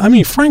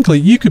 Frankly,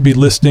 you could be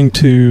listening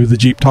to the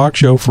Jeep Talk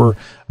Show for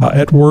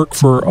at work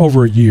for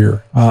over a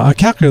year. I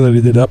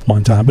calculated it up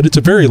one time, but it's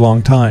a very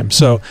long time.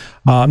 So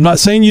I'm not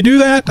saying you do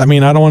that. I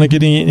don't want to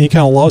get any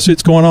kind of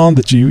lawsuits going on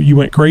that you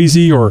went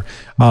crazy or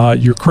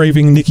you're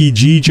craving Nikki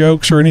G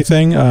jokes or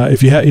anything.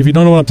 If you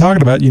don't know what I'm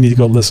talking about, you need to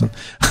go listen.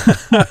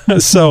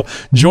 So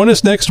join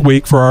us next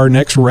week for our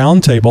next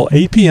roundtable,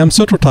 8 p.m.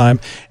 Central Time,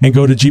 and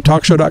go to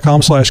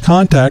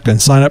jeeptalkshow.com/contact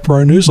and sign up for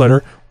our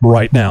newsletter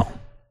right now.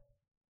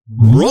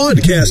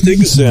 Broadcasting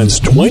since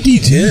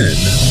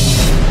 2010.